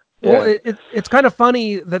 Yeah. Well, it's kind of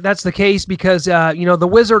funny that that's the case because, The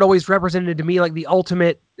Wizard always represented to me like the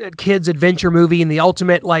ultimate kids adventure movie and the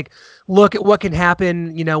ultimate like look at what can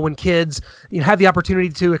happen, when kids have the opportunity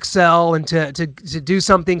to excel and to do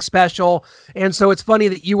something special. And so it's funny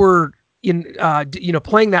that you were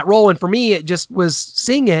playing that role. And for me, it just was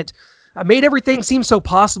seeing it. Made everything seem so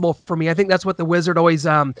possible for me. I think that's what the Wizard always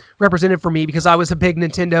represented for me because I was a big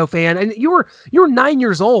Nintendo fan. And you were 9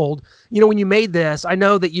 years old, when you made this. I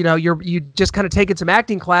know that you just kind of taken some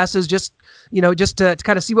acting classes, just to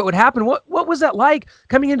kind of see what would happen. What was that like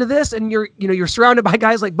coming into this? And you're surrounded by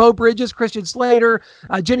guys like Beau Bridges, Christian Slater,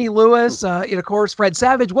 Jenny Lewis, and of course Fred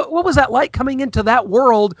Savage. What was that like coming into that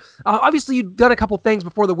world? Obviously, you'd done a couple things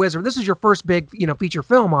before the Wizard. This is your first big feature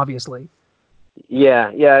film, obviously.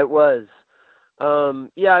 Yeah, it was.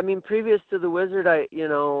 I mean, previous to the Wizard, I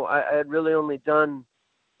had really only done,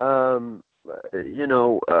 a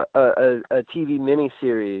TV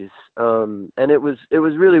miniseries, and it was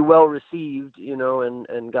really well received,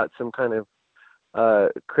 and got some kind of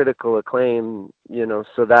critical acclaim,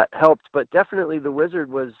 so that helped. But definitely, the Wizard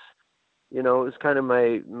was, it was kind of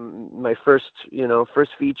my first,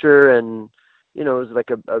 first feature, and it was like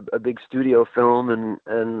a big studio film,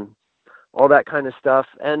 and all that kind of stuff.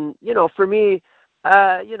 And, for me,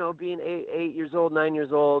 being 8 years old, 9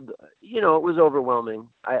 years old, it was overwhelming.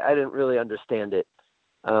 I didn't really understand it,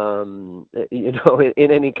 in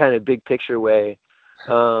any kind of big picture way.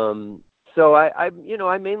 So I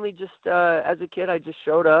mainly just, as a kid, I just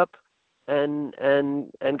showed up and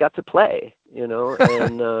got to play,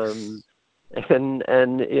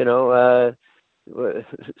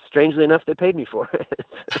 strangely enough, they paid me for it.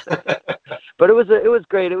 But it was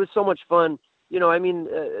great. It was so much fun.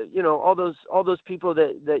 All those people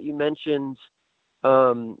that you mentioned,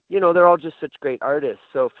 they're all just such great artists.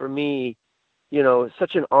 So for me,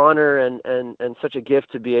 such an honor and such a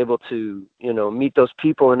gift to be able to, meet those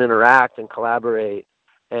people and interact and collaborate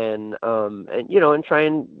and try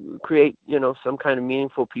and create, some kind of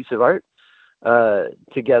meaningful piece of art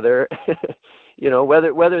together.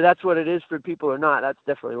 Whether that's what it is for people or not, that's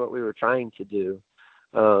definitely what we were trying to do.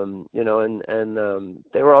 And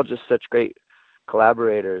they were all just such great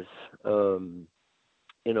collaborators.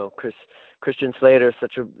 Christian Slater,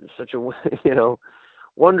 such a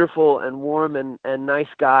wonderful and warm and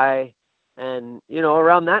nice guy. And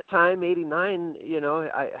around that time, '89,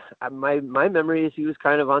 my memory is he was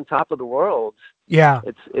kind of on top of the world. Yeah,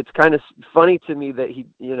 it's kind of funny to me that he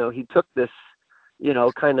took this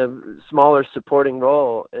kind of smaller supporting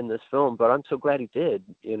role in this film, but I'm so glad he did,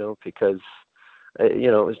 because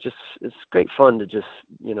it's great fun to just,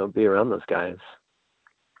 be around those guys.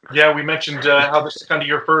 Yeah, we mentioned how this is kind of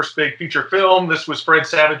your first big feature film. This was Fred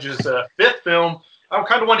Savage's fifth film. I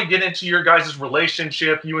kind of want to get into your guys'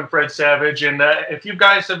 relationship, you and Fred Savage, and if you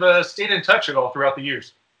guys have stayed in touch at all throughout the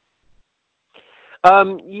years.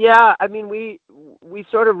 Yeah, I mean, we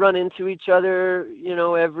sort of run into each other,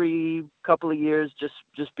 every couple of years,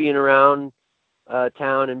 just being around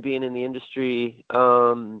town and being in the industry.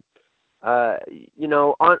 On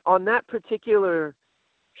that particular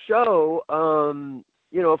show,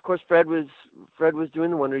 of course, Fred was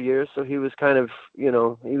doing the Wonder Years, so he was kind of, he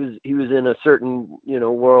was in a certain,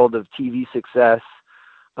 world of TV success.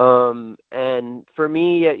 And for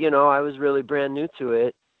me, I was really brand new to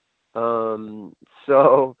it.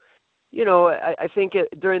 So, I think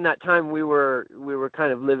during that time we were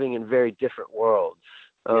kind of living in very different worlds.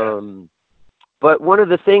 But one of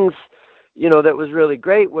the things, that was really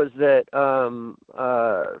great was that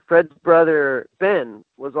Fred's brother Ben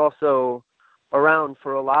was also around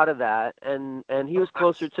for a lot of that, and he was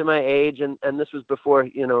closer to my age, and this was before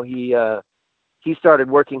he started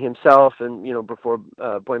working himself, and before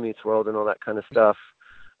Boy Meets World and all that kind of stuff.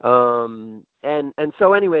 And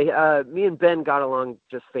so anyway, me and Ben got along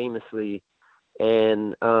just famously,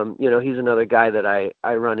 and he's another guy that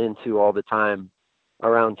I run into all the time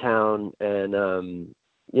around town, and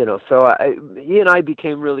so he and I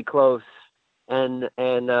became really close, and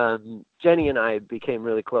Jenny and I became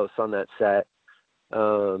really close on that set.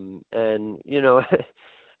 And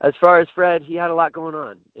as far as Fred, he had a lot going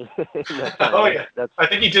on. Oh yeah, I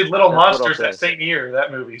think he did Little Monsters that same year, that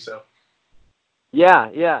movie. So. Yeah.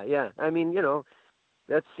 I mean, he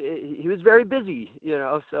was very busy,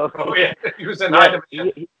 so. Oh yeah, he was in high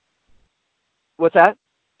demand. What's that?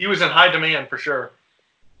 He was in high demand for sure.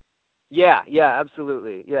 Yeah,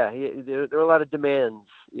 absolutely. Yeah, there were a lot of demands,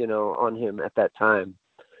 on him at that time.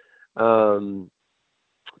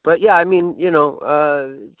 But yeah, I mean,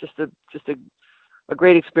 just a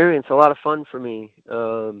great experience, a lot of fun for me.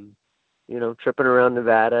 Tripping around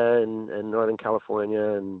Nevada and Northern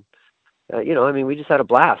California, I mean, we just had a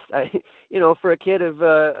blast. For a kid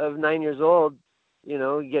of 9 years old,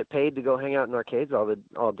 you get paid to go hang out in arcades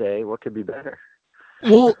all day. What could be better?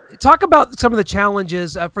 Well, talk about some of the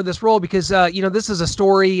challenges for this role, because this is a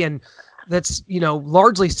story and that's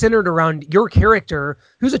largely centered around your character,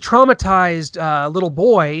 who's a traumatized little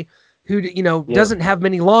boy who doesn't have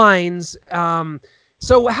many lines.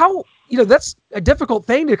 So how that's a difficult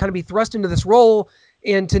thing to kind of be thrust into this role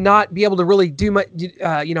and to not be able to really do much,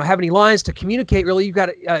 have any lines to communicate. Really, you've got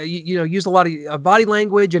to use a lot of body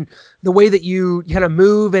language and the way that you kind of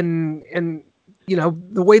move and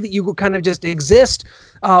the way that you kind of just exist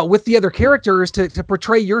with the other characters to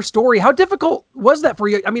portray your story. How difficult was that for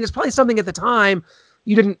you? I mean, it's probably something at the time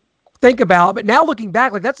you didn't think about, but now looking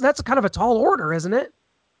back, like that's kind of a tall order, isn't it?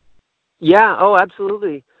 Yeah. Oh,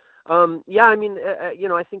 absolutely. I mean,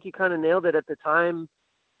 I think you kind of nailed it at the time.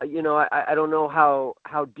 I don't know how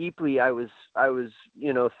deeply I was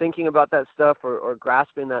thinking about that stuff or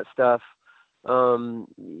grasping that stuff.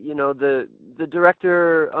 The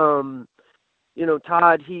director,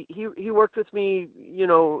 Todd, he worked with me,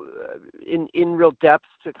 in real depth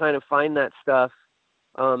to kind of find that stuff.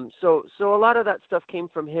 So a lot of that stuff came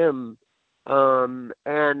from him.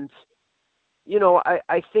 I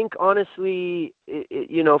think honestly,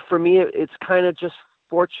 for me, it's kind of just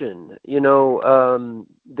fortune.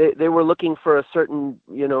 They were looking for a certain,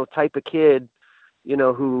 type of kid,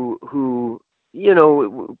 who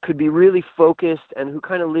could be really focused and who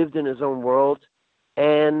kind of lived in his own world.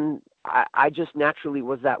 And I just naturally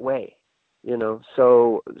was that way,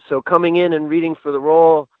 so coming in and reading for the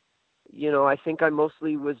role, I think I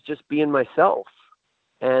mostly was just being myself,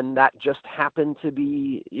 and that just happened to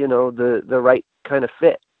be, the right kind of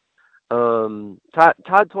fit.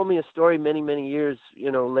 Todd told me a story many years,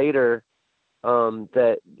 later,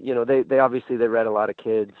 that, they obviously they read a lot of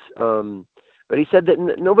kids. But he said that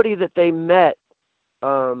nobody that they met,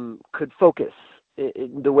 could focus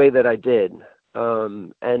the way that I did.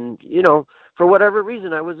 And, for whatever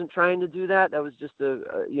reason, I wasn't trying to do that. That was just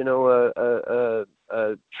a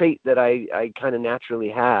trait that I kind of naturally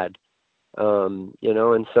had,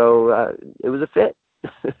 and so, it was a fit.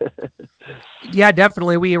 Yeah,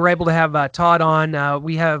 definitely. We were able to have Todd on.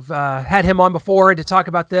 We have had him on before to talk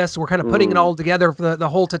about this. We're kind of putting it all together for the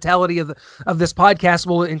whole totality of this podcast.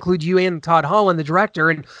 We'll include you and Todd Holland, the director,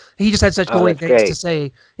 and he just had such glowing things to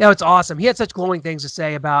say. Yeah, it's awesome. He had such glowing things to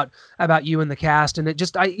say about you and the cast, and it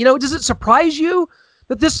just, does it surprise you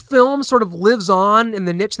that this film sort of lives on in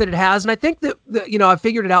the niche that it has? And I think that I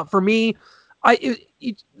figured it out for me.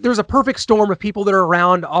 There's a perfect storm of people that are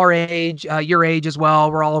around our age, your age as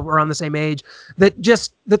well. We're all around the same age. That this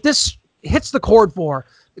hits the chord for.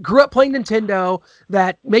 Grew up playing Nintendo.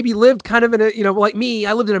 That maybe lived kind of in a like me.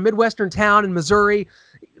 I lived in a Midwestern town in Missouri.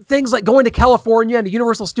 Things like going to California and to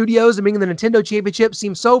Universal Studios and being in the Nintendo Championship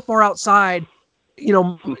seem so far outside,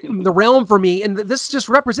 the realm for me. And this just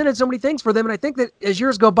represented so many things for them. And I think that as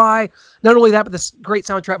years go by, not only that, but this great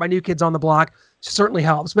soundtrack by New Kids on the Block certainly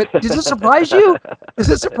helps. But does it surprise you? Does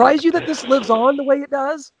it surprise you that this lives on the way it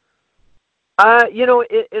does? In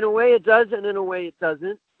a way it does, and in a way it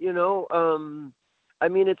doesn't. I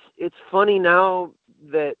mean, it's funny now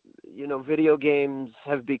that video games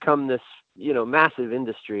have become this massive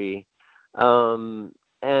industry, and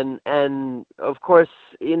of course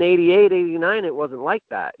in 88, 89 it wasn't like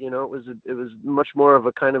that. It was much more of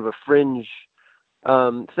a kind of a fringe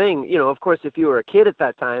thing. Of course, if you were a kid at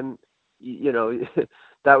that time,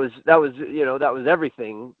 that was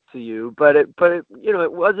everything to you, but it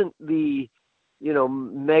wasn't the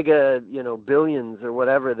mega billions or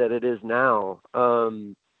whatever that it is now.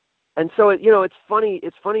 And so it's funny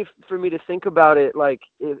for me to think about it. Like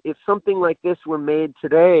if something like this were made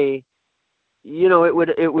today, it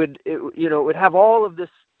would have all of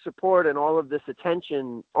this support and all of this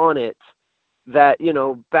attention on it that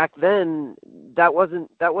back then that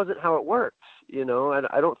wasn't how it worked. And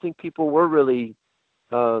I don't think people were really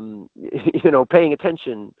paying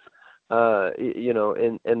attention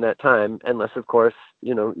in that time, unless of course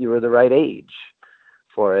you were the right age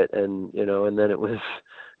for it, and then it was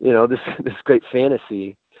this great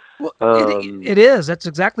fantasy. Well, it is. That's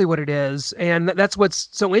exactly what it is, and that's what's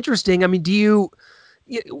so interesting. I mean,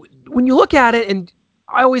 when you look at it, and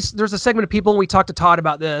there's a segment of people, and we talked to Todd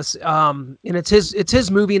about this, and it's his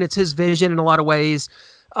movie and it's his vision in a lot of ways,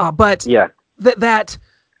 but yeah, that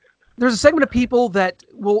there's a segment of people that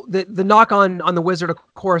will the knock on the Wizard, of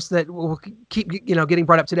course, that will keep getting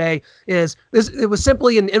brought up today is this. It was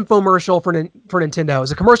simply an infomercial for Nintendo. It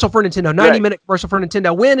was a commercial for Nintendo, 90-minute commercial for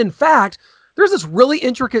Nintendo. When in fact, there's this really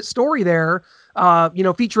intricate story there,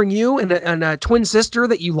 featuring you and a twin sister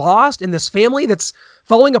that you lost, and this family that's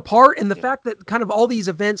falling apart. And the fact that kind of all these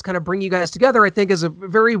events kind of bring you guys together, I think, is a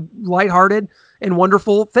very lighthearted and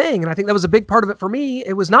wonderful thing. And I think that was a big part of it for me.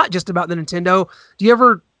 It was not just about the Nintendo. Do you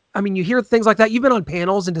ever, you hear things like that. You've been on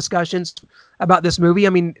panels and discussions about this movie.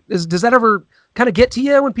 Does that ever kind of get to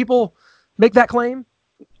you when people make that claim?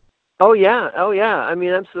 Oh yeah.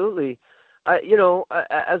 Absolutely.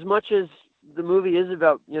 As much as the movie is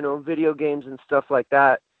about, video games and stuff like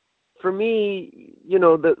that, for me,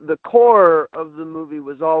 the core of the movie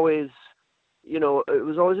was always, it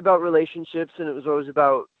was always about relationships, and it was always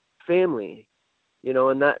about family,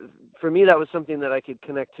 and that, for me, that was something that I could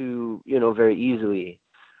connect to, very easily.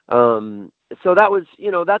 So that was,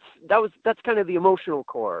 that's kind of the emotional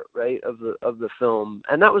core, right, of the film.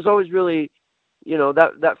 And that was always really,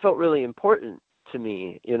 that felt really important to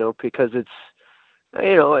me, because it's,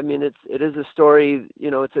 it is a story,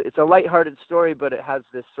 it's a lighthearted story, but it has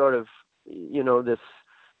this sort of,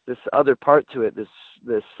 this other part to it,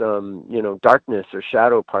 this darkness or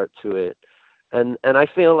shadow part to it. And I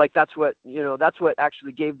feel like that's what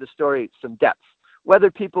actually gave the story some depth. Whether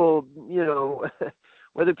people,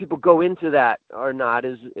 whether people go into that or not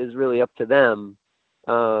is really up to them.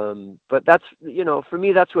 But that's, for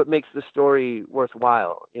me, that's what makes the story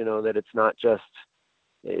worthwhile, that it's not just,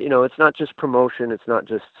 it's not just promotion. It's not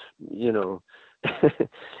just,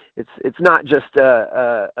 it's not just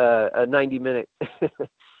a 90-minute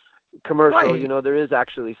commercial. Right. There is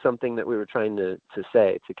actually something that we were trying to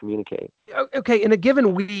say, to communicate. Okay. In a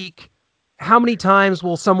given week, how many times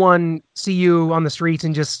will someone see you on the streets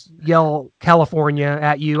and just yell California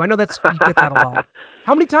at you? I know you get that a lot.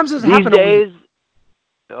 How many times does it happen? These days,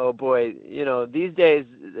 oh boy, these days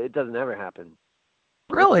it doesn't ever happen.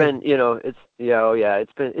 Really?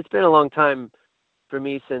 It's been, it's been a long time for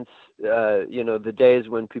me since, the days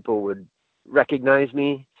when people would recognize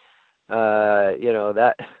me.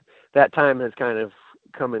 That time has kind of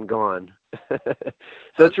come and gone.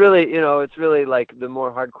 So it's really like the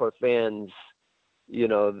more hardcore fans,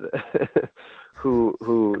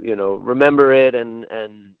 who remember it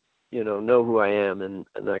and know who I am and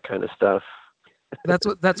that kind of stuff. That's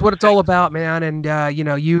what it's all about, man. And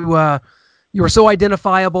you were so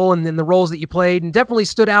identifiable, and then the roles that you played, and definitely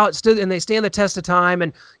stood, and they stand the test of time.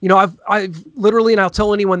 And I've literally, and I'll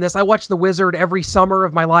tell anyone this, I watched The Wizard every summer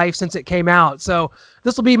of my life since it came out. So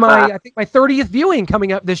this will be I think my 30th viewing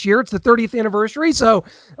coming up this year. It's the 30th anniversary, so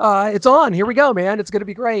it's on. Here we go, man. It's going to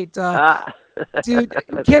be great, dude.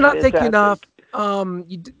 Cannot thank you enough.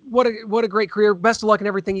 What a great career. Best of luck in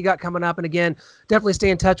everything you got coming up. And again, definitely stay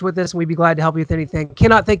in touch with us, and we'd be glad to help you with anything.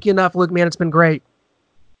 Cannot thank you enough, Luke, man. It's been great.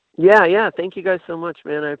 Yeah. Thank you guys so much,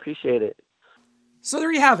 man. I appreciate it. So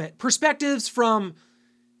there you have it. Perspectives from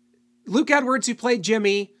Luke Edwards, who played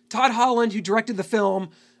Jimmy, Todd Holland, who directed the film.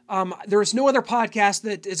 There is no other podcast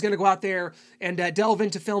that is going to go out there and delve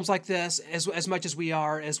into films like this as much as we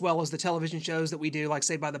are, as well as the television shows that we do, like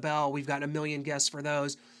Saved by the Bell. We've got a million guests for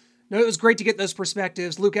those. No, it was great to get those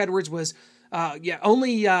perspectives. Luke Edwards was,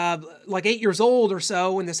 only like 8 years old or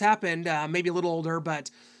so when this happened, maybe a little older,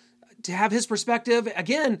 but to have his perspective,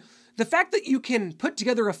 again, the fact that you can put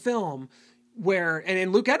together a film where,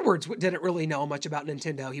 and Luke Edwards didn't really know much about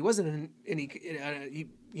Nintendo. He wasn't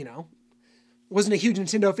wasn't a huge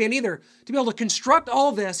Nintendo fan either. To be able to construct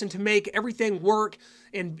all this and to make everything work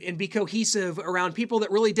and be cohesive around people that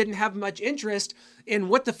really didn't have much interest in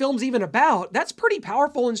what the film's even about, that's pretty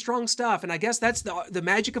powerful and strong stuff. And I guess that's the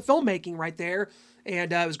magic of filmmaking right there.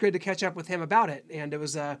 And it was great to catch up with him about it. And it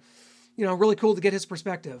was, really cool to get his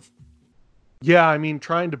perspective. Yeah,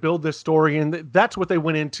 trying to build this story, and that's what they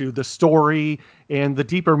went into, the story and the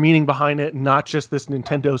deeper meaning behind it, not just this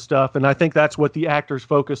Nintendo stuff. And I think that's what the actors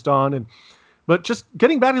focused on. But just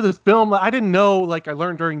getting back to this film, I didn't know, like I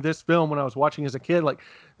learned during this film when I was watching as a kid, like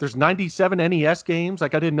there's 97 NES games.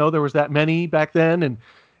 Like I didn't know there was that many back then.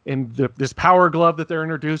 And this Power Glove that they're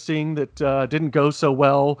introducing that didn't go so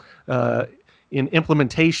well in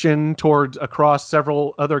implementation across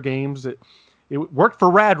several other games. It worked for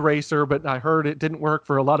Rad Racer, but I heard it didn't work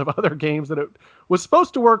for a lot of other games that it was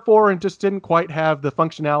supposed to work for, and just didn't quite have the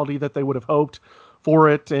functionality that they would have hoped for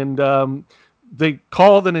it. And they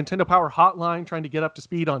called the Nintendo Power Hotline trying to get up to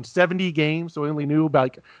speed on 70 games, so I only knew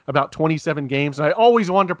about 27 games. And I always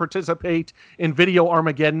wanted to participate in Video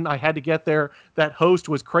Armageddon. I had to get there. That host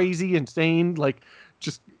was crazy, insane,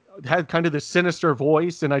 just had kind of this sinister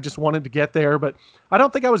voice, and I just wanted to get there, but I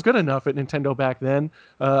don't think I was good enough at Nintendo back then.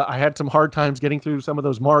 I had some hard times getting through some of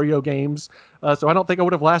those Mario games, so I don't think I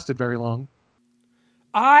would have lasted very long.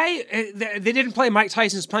 They didn't play Mike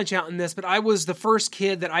Tyson's Punch-Out in this, but I was the first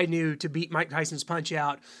kid that I knew to beat Mike Tyson's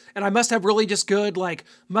Punch-Out. And I must have really just good, like,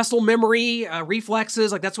 muscle memory,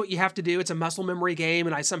 reflexes. Like, that's what you have to do. It's a muscle memory game,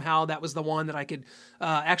 and that was the one that I could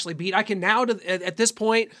actually beat. I can now, at this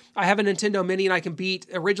point, I have a Nintendo Mini, and I can beat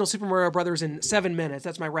original Super Mario Brothers in 7 minutes.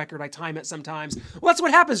 That's my record. I time it sometimes. Well, that's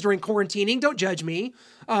what happens during quarantining. Don't judge me.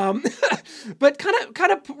 But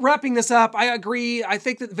kind of wrapping this up, I agree. I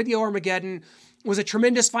think that Video Armageddon was a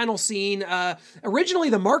tremendous final scene. Originally,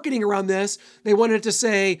 the marketing around this, they wanted to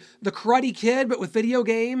say The Karate Kid, but with video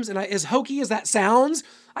games. And as hokey as that sounds,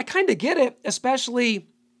 I kind of get it, especially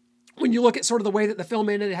when you look at sort of the way that the film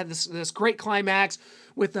ended. It had this great climax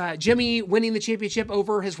with Jimmy winning the championship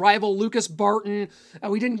over his rival, Lucas Barton.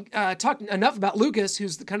 We didn't talk enough about Lucas,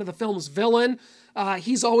 who's kind of the film's villain.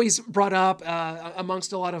 He's always brought up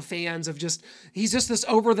amongst a lot of fans of he's just this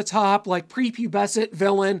over-the-top, like, prepubescent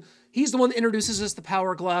villain. He's the one that introduces us the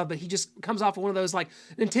Power Glove, but he just comes off of one of those, like,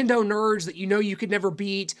 Nintendo nerds that you could never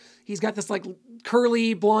beat. He's got this, like,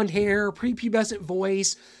 curly blonde hair, prepubescent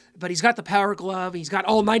voice, but he's got the Power Glove. He's got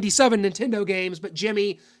all 97 Nintendo games, but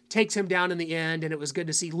Jimmy takes him down in the end, and it was good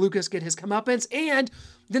to see Lucas get his comeuppance. And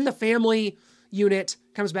then the family unit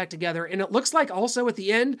comes back together, and it looks like also at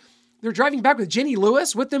the end, they're driving back with Jenny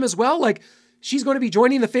Lewis with them as well. Like, she's going to be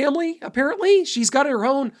joining the family, apparently. She's got her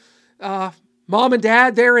own mom and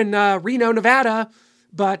dad there in Reno, Nevada,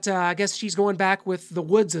 but I guess she's going back with the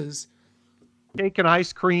Woodses. Cake and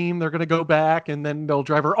ice cream. They're going to go back, and then they'll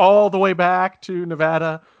drive her all the way back to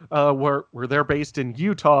Nevada, where they're based in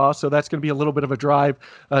Utah. So that's going to be a little bit of a drive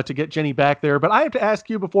to get Jenny back there. But I have to ask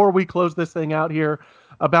you before we close this thing out here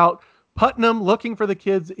about Putnam looking for the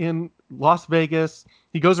kids in Las Vegas.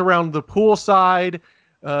 He goes around the poolside,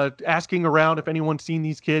 asking around if anyone's seen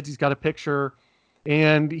these kids. He's got a picture.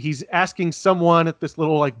 And he's asking someone at this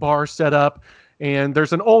little, like, bar set up, and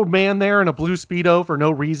there's an old man there in a blue Speedo for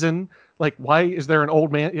no reason. Like, why is there an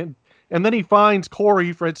old man? And then he finds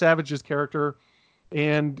Corey, Fred Savage's character,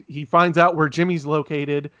 and he finds out where Jimmy's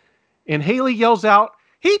located, and Haley yells out,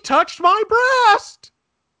 "He touched my breast!"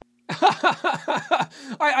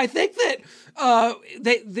 I think that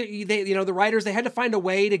they the writers, they had to find a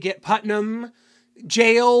way to get Putnam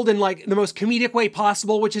jailed in, like, the most comedic way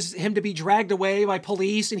possible, which is him to be dragged away by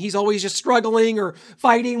police, and he's always just struggling or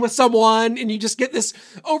fighting with someone, and you just get this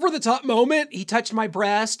over-the-top moment. He touched my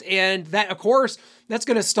breast, and that, of course, that's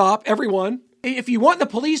going to stop everyone. If you want the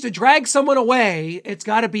police to drag someone away, it's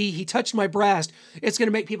got to be "he touched my breast." It's going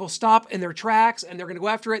to make people stop in their tracks, and they're going to go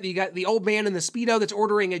after it. You got the old man in the Speedo that's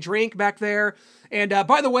ordering a drink back there. And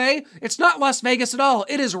by the way, it's not Las Vegas at all.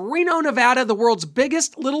 It is Reno, Nevada, the world's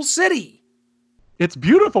biggest little city. It's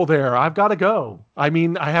beautiful there. I've got to go. I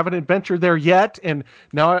mean, I haven't adventured there yet, and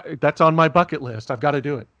now that's on my bucket list. I've got to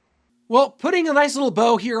do it. Well, putting a nice little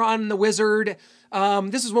bow here on The Wizard.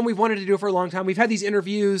 This is one we've wanted to do for a long time. We've had these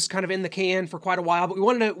interviews kind of in the can for quite a while, but we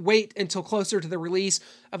wanted to wait until closer to the release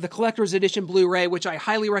of the Collector's Edition Blu-ray, which I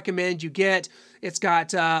highly recommend you get. It's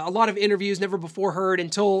got a lot of interviews never before heard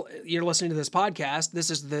until you're listening to this podcast.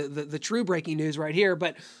 This is the true breaking news right here.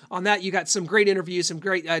 But on that, you got some great interviews, some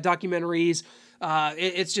great documentaries.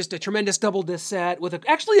 It's just a tremendous double disc set with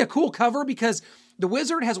actually a cool cover, because The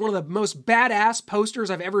Wizard has one of the most badass posters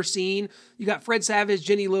I've ever seen. You got Fred Savage,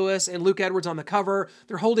 Jenny Lewis, and Luke Edwards on the cover.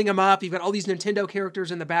 They're holding them up. You've got all these Nintendo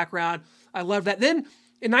characters in the background. I love that. Then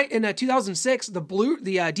in 2006, the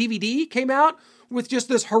DVD came out with just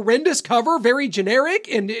this horrendous cover, very generic,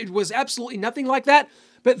 and it was absolutely nothing like that.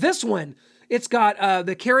 But this one, it's got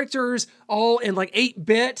the characters all in, like,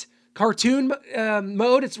 8-bit cartoon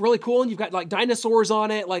mode. It's really cool, and you've got, like, dinosaurs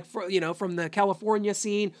on it, like, from the California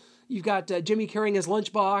scene. You've got Jimmy carrying his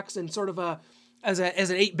lunchbox and sort of as an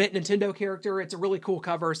 8-bit Nintendo character. It's a really cool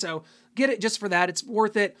cover, so get it just for that. It's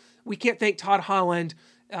worth it. We can't thank Todd Holland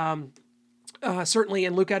certainly,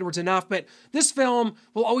 and Luke Edwards enough, but this film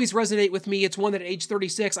will always resonate with me. It's one that at age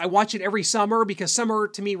 36, I watch it every summer, because summer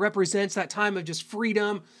to me represents that time of just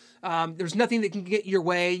freedom. There's nothing that can get your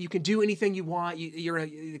way. You can do anything you want.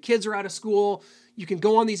 The kids are out of school. You can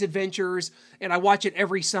go on these adventures, and I watch it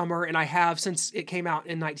every summer, and I have since it came out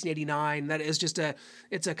in 1989. That is just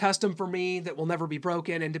it's a custom for me that will never be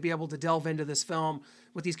broken, and to be able to delve into this film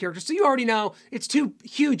with these characters. So you already know it's 2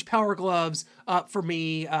 huge Power Gloves up for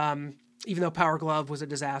me, even though Power Glove was a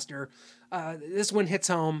disaster. This one hits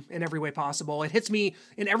home in every way possible. It hits me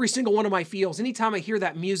in every single one of my feels. Anytime I hear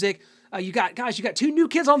that music, you got 2 New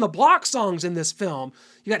Kids on the Block songs in this film.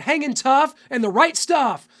 You got Hangin' Tough and The Right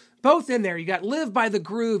Stuff, both in there. You got Live by the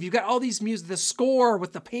Groove. You got all these music, the score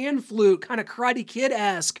with the pan flute, kind of Karate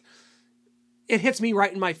Kid-esque. it hits me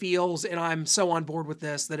right in my feels, and I'm so on board with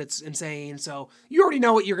this that it's insane. So you already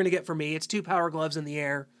know what you're going to get from me. It's 2 power gloves in the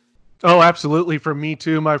air. Oh, absolutely. From me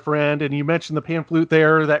too, my friend. And you mentioned the pan flute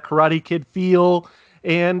there, that Karate Kid feel.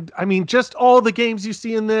 And I mean, just all the games you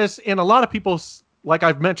see in this. And a lot of people, like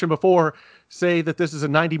I've mentioned before, say that this is a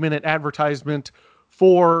 90-minute advertisement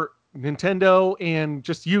for Nintendo, and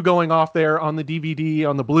just you going off there on the DVD,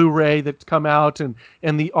 on the Blu-ray that's come out, and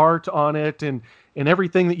the art on it, and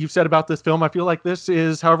everything that you've said about this film. I feel like this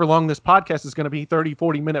is, however long this podcast is going to be,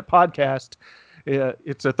 40-minute podcast.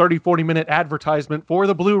 It's a 40-minute advertisement for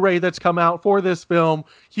the Blu-ray that's come out for this film.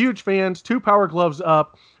 Huge fans, 2 power gloves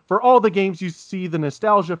up for all the games you see, the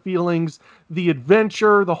nostalgia feelings, the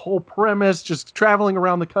adventure, the whole premise, just traveling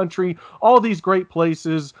around the country, all these great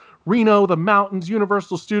places. Reno, the mountains,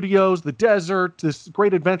 Universal Studios, the desert, this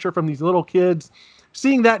great adventure from these little kids.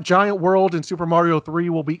 Seeing that giant world in Super Mario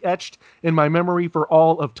 3 will be etched in my memory for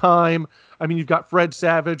all of time. I mean, you've got Fred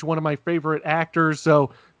Savage, one of my favorite actors.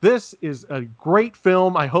 So this is a great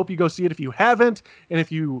film. I hope you go see it if you haven't. And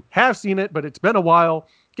if you have seen it, but it's been a while,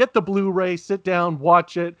 get the Blu-ray, sit down,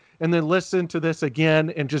 watch it, and then listen to this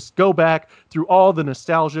again and just go back through all the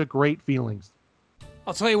nostalgia, great feelings.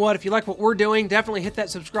 I'll tell you what, if you like what we're doing, definitely hit that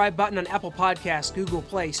subscribe button on Apple Podcasts, Google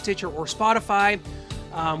Play, Stitcher, or Spotify.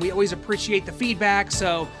 We always appreciate the feedback.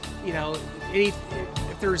 So, you know, if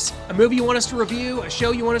there's a movie you want us to review, a show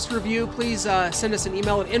you want us to review, please send us an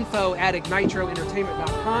email at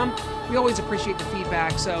info@ignitroentertainment.com. We always appreciate the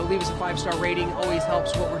feedback, so leave us a 5-star rating. Always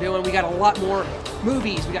helps what we're doing. We got a lot more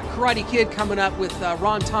movies. We got Karate Kid coming up with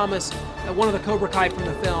Ron Thomas, one of the Cobra Kai from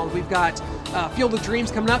the film. We've got Field of Dreams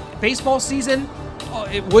coming up. Baseball season.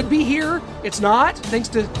 It would be here. It's not, thanks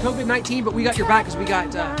to COVID-19, but we got your back because we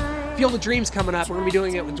got Field of Dreams coming up. We're going to be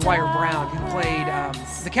doing it with Dwyer Brown, who played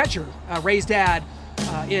the catcher, Ray's dad,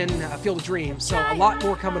 in Field of Dreams. So a lot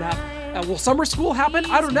more coming up. Will summer school happen?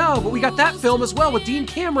 I don't know, but we got that film as well with Dean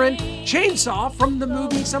Cameron, Chainsaw, from the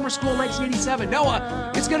movie Summer School 1987.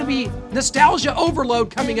 Noah, it's going to be nostalgia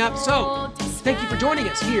overload coming up. So thank you for joining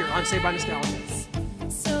us here on Saved by Nostalgia.